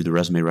help you through the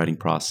resume writing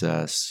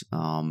process,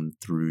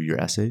 through your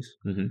essays,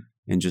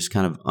 and just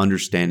kind of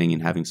understanding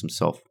and having some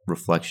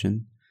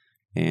self-reflection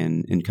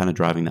and kind of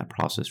driving that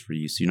process for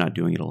you, so you're not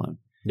doing it alone.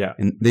 Yeah.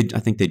 And I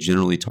think they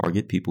generally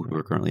target people who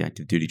are currently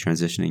active duty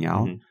transitioning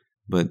out,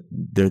 but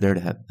they're there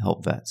to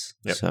help vets.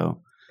 Yep.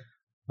 So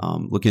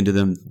look into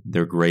them.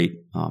 They're great.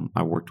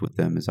 I worked with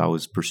them as I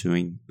was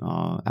pursuing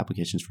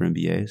applications for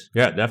MBAs.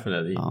 Yeah,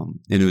 definitely. And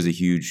it was a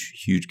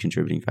huge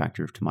contributing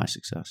factor to my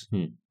success.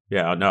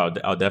 Yeah, no,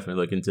 I'll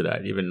definitely look into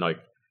that. Even like,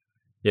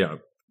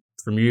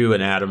 from you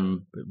and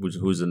Adam,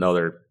 who's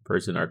another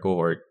person in our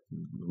cohort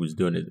who's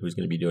going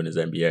to be doing his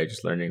MBA,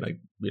 just learning like,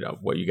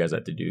 what you guys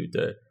have to do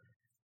to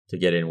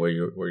get in where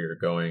you're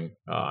going.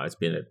 It's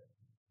been a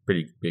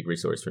pretty big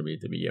resource for me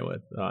to begin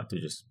with, to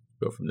just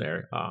go from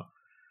there.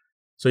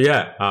 So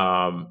yeah.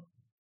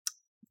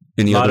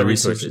 Any other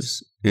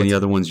resources? Any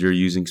other ones you're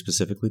using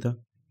specifically though?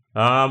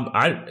 I'm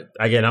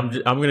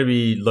going to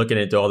be looking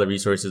into all the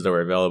resources that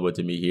were available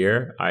to me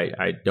here.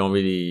 I don't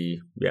really,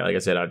 like I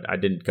said, I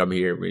didn't come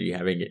here really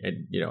having,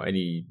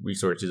 any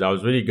resources. I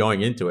was really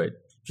going into it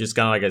just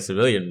kind of like a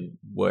civilian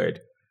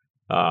would,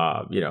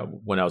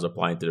 when I was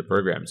applying to the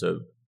program. So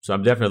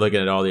I'm definitely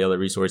looking at all the other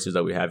resources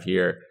that we have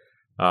here,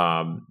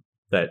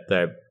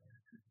 that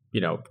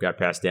got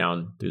passed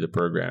down through the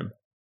program.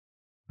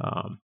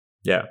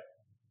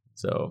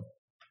 So.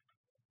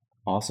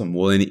 Awesome.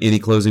 Well, any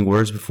closing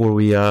words before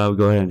we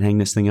go ahead and hang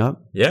this thing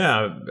up?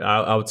 Yeah,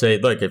 I would say,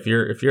 look, if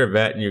you're a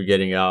vet and you're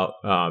getting out,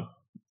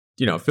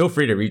 feel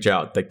free to reach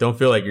out. Like, don't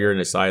feel like you're in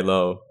a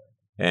silo.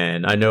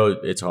 And I know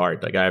it's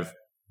hard. Like, I have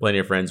plenty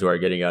of friends who are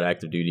getting out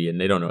active duty and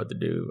they don't know what to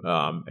do.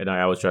 And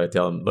I always try to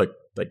tell them, look,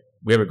 like,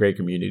 we have a great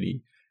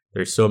community.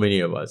 There's so many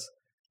of us.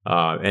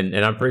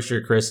 And I'm pretty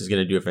sure Chris is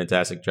going to do a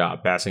fantastic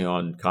job passing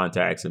on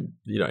contacts and,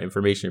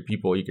 information to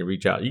people you can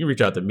reach out. You can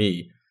reach out to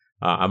me.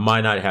 I might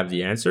not have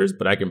the answers,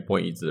 but I can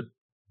point you to the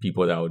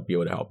people that would be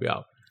able to help you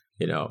out,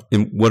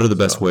 And what are the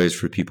best ways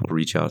for people to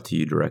reach out to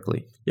you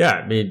directly? Yeah,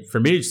 I mean, for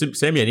me,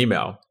 send me an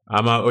email.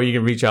 Or you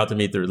can reach out to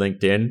me through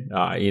LinkedIn.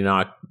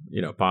 Enoch,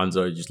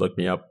 Ponzo, just look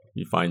me up.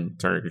 You find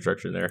Turner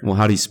Construction there. Well,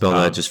 how do you spell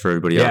that just for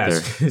everybody out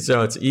there?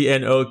 So it's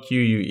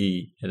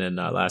ENOQUE, and then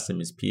last name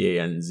is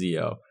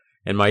PANZO.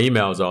 And my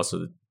email is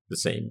also the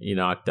same,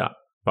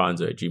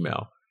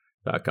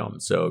 enoch.ponzo@gmail.com.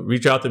 So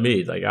reach out to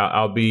me. Like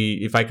I'll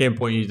be, if I can't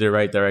point you to the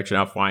right direction,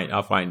 I'll find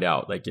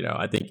out. Like,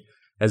 I think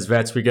as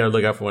vets, we got to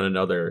look out for one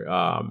another,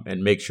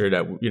 and make sure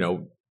that,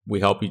 we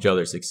help each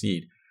other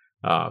succeed.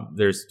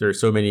 There's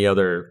so many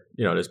other,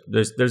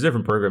 there's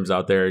different programs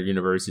out there at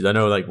universities. I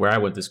know like where I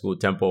went to school,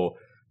 Temple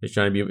is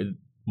trying to be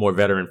more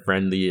veteran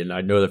friendly, and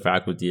I know the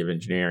faculty of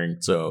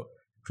engineering. So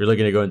if you're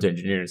looking to go into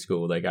engineering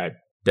school, like I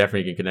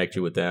definitely can connect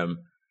you with them.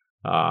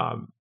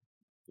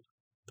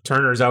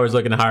 Turner's always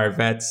looking to hire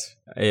vets,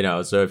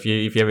 so if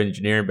you have an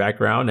engineering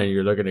background and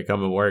you're looking to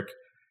come and work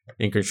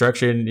in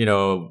construction, we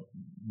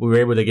were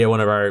able to get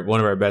one of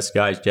our best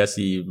guys,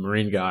 Jesse,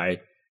 Marine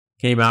guy,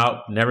 came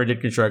out, never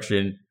did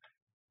construction,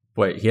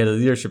 but he had the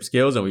leadership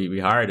skills and we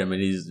hired him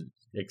and he's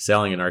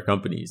excelling in our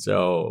company.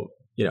 So,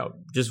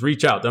 just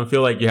reach out. Don't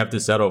feel like you have to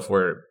settle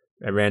for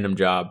a random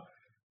job,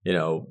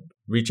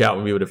 reach out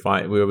and we were able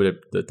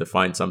to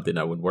find something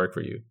that would work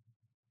for you.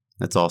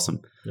 That's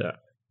awesome. Yeah.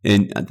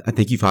 And I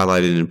think you've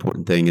highlighted an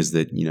important thing is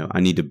that, I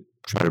need to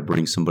try to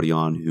bring somebody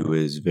on who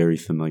is very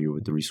familiar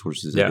with the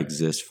resources that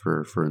exist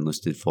for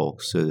enlisted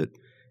folks, so that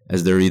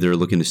as they're either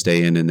looking to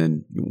stay in and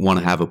then want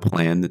to have a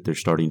plan that they're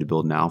starting to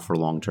build now for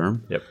long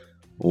term,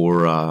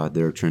 or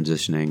they're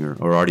transitioning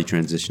or already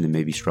transitioned and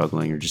maybe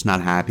struggling or just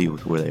not happy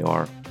with where they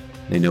are,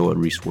 they know what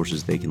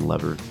resources they can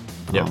lever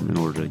in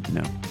order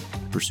to,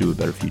 pursue a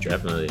better future.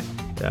 Definitely.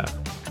 Yeah.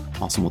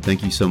 Awesome. Well,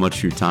 thank you so much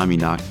for your time,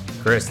 Enoch.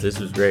 Chris, this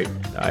was great.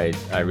 I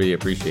really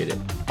appreciate it.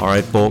 All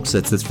right, folks,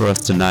 that's it for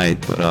us tonight,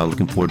 but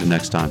looking forward to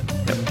next time.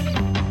 Yep.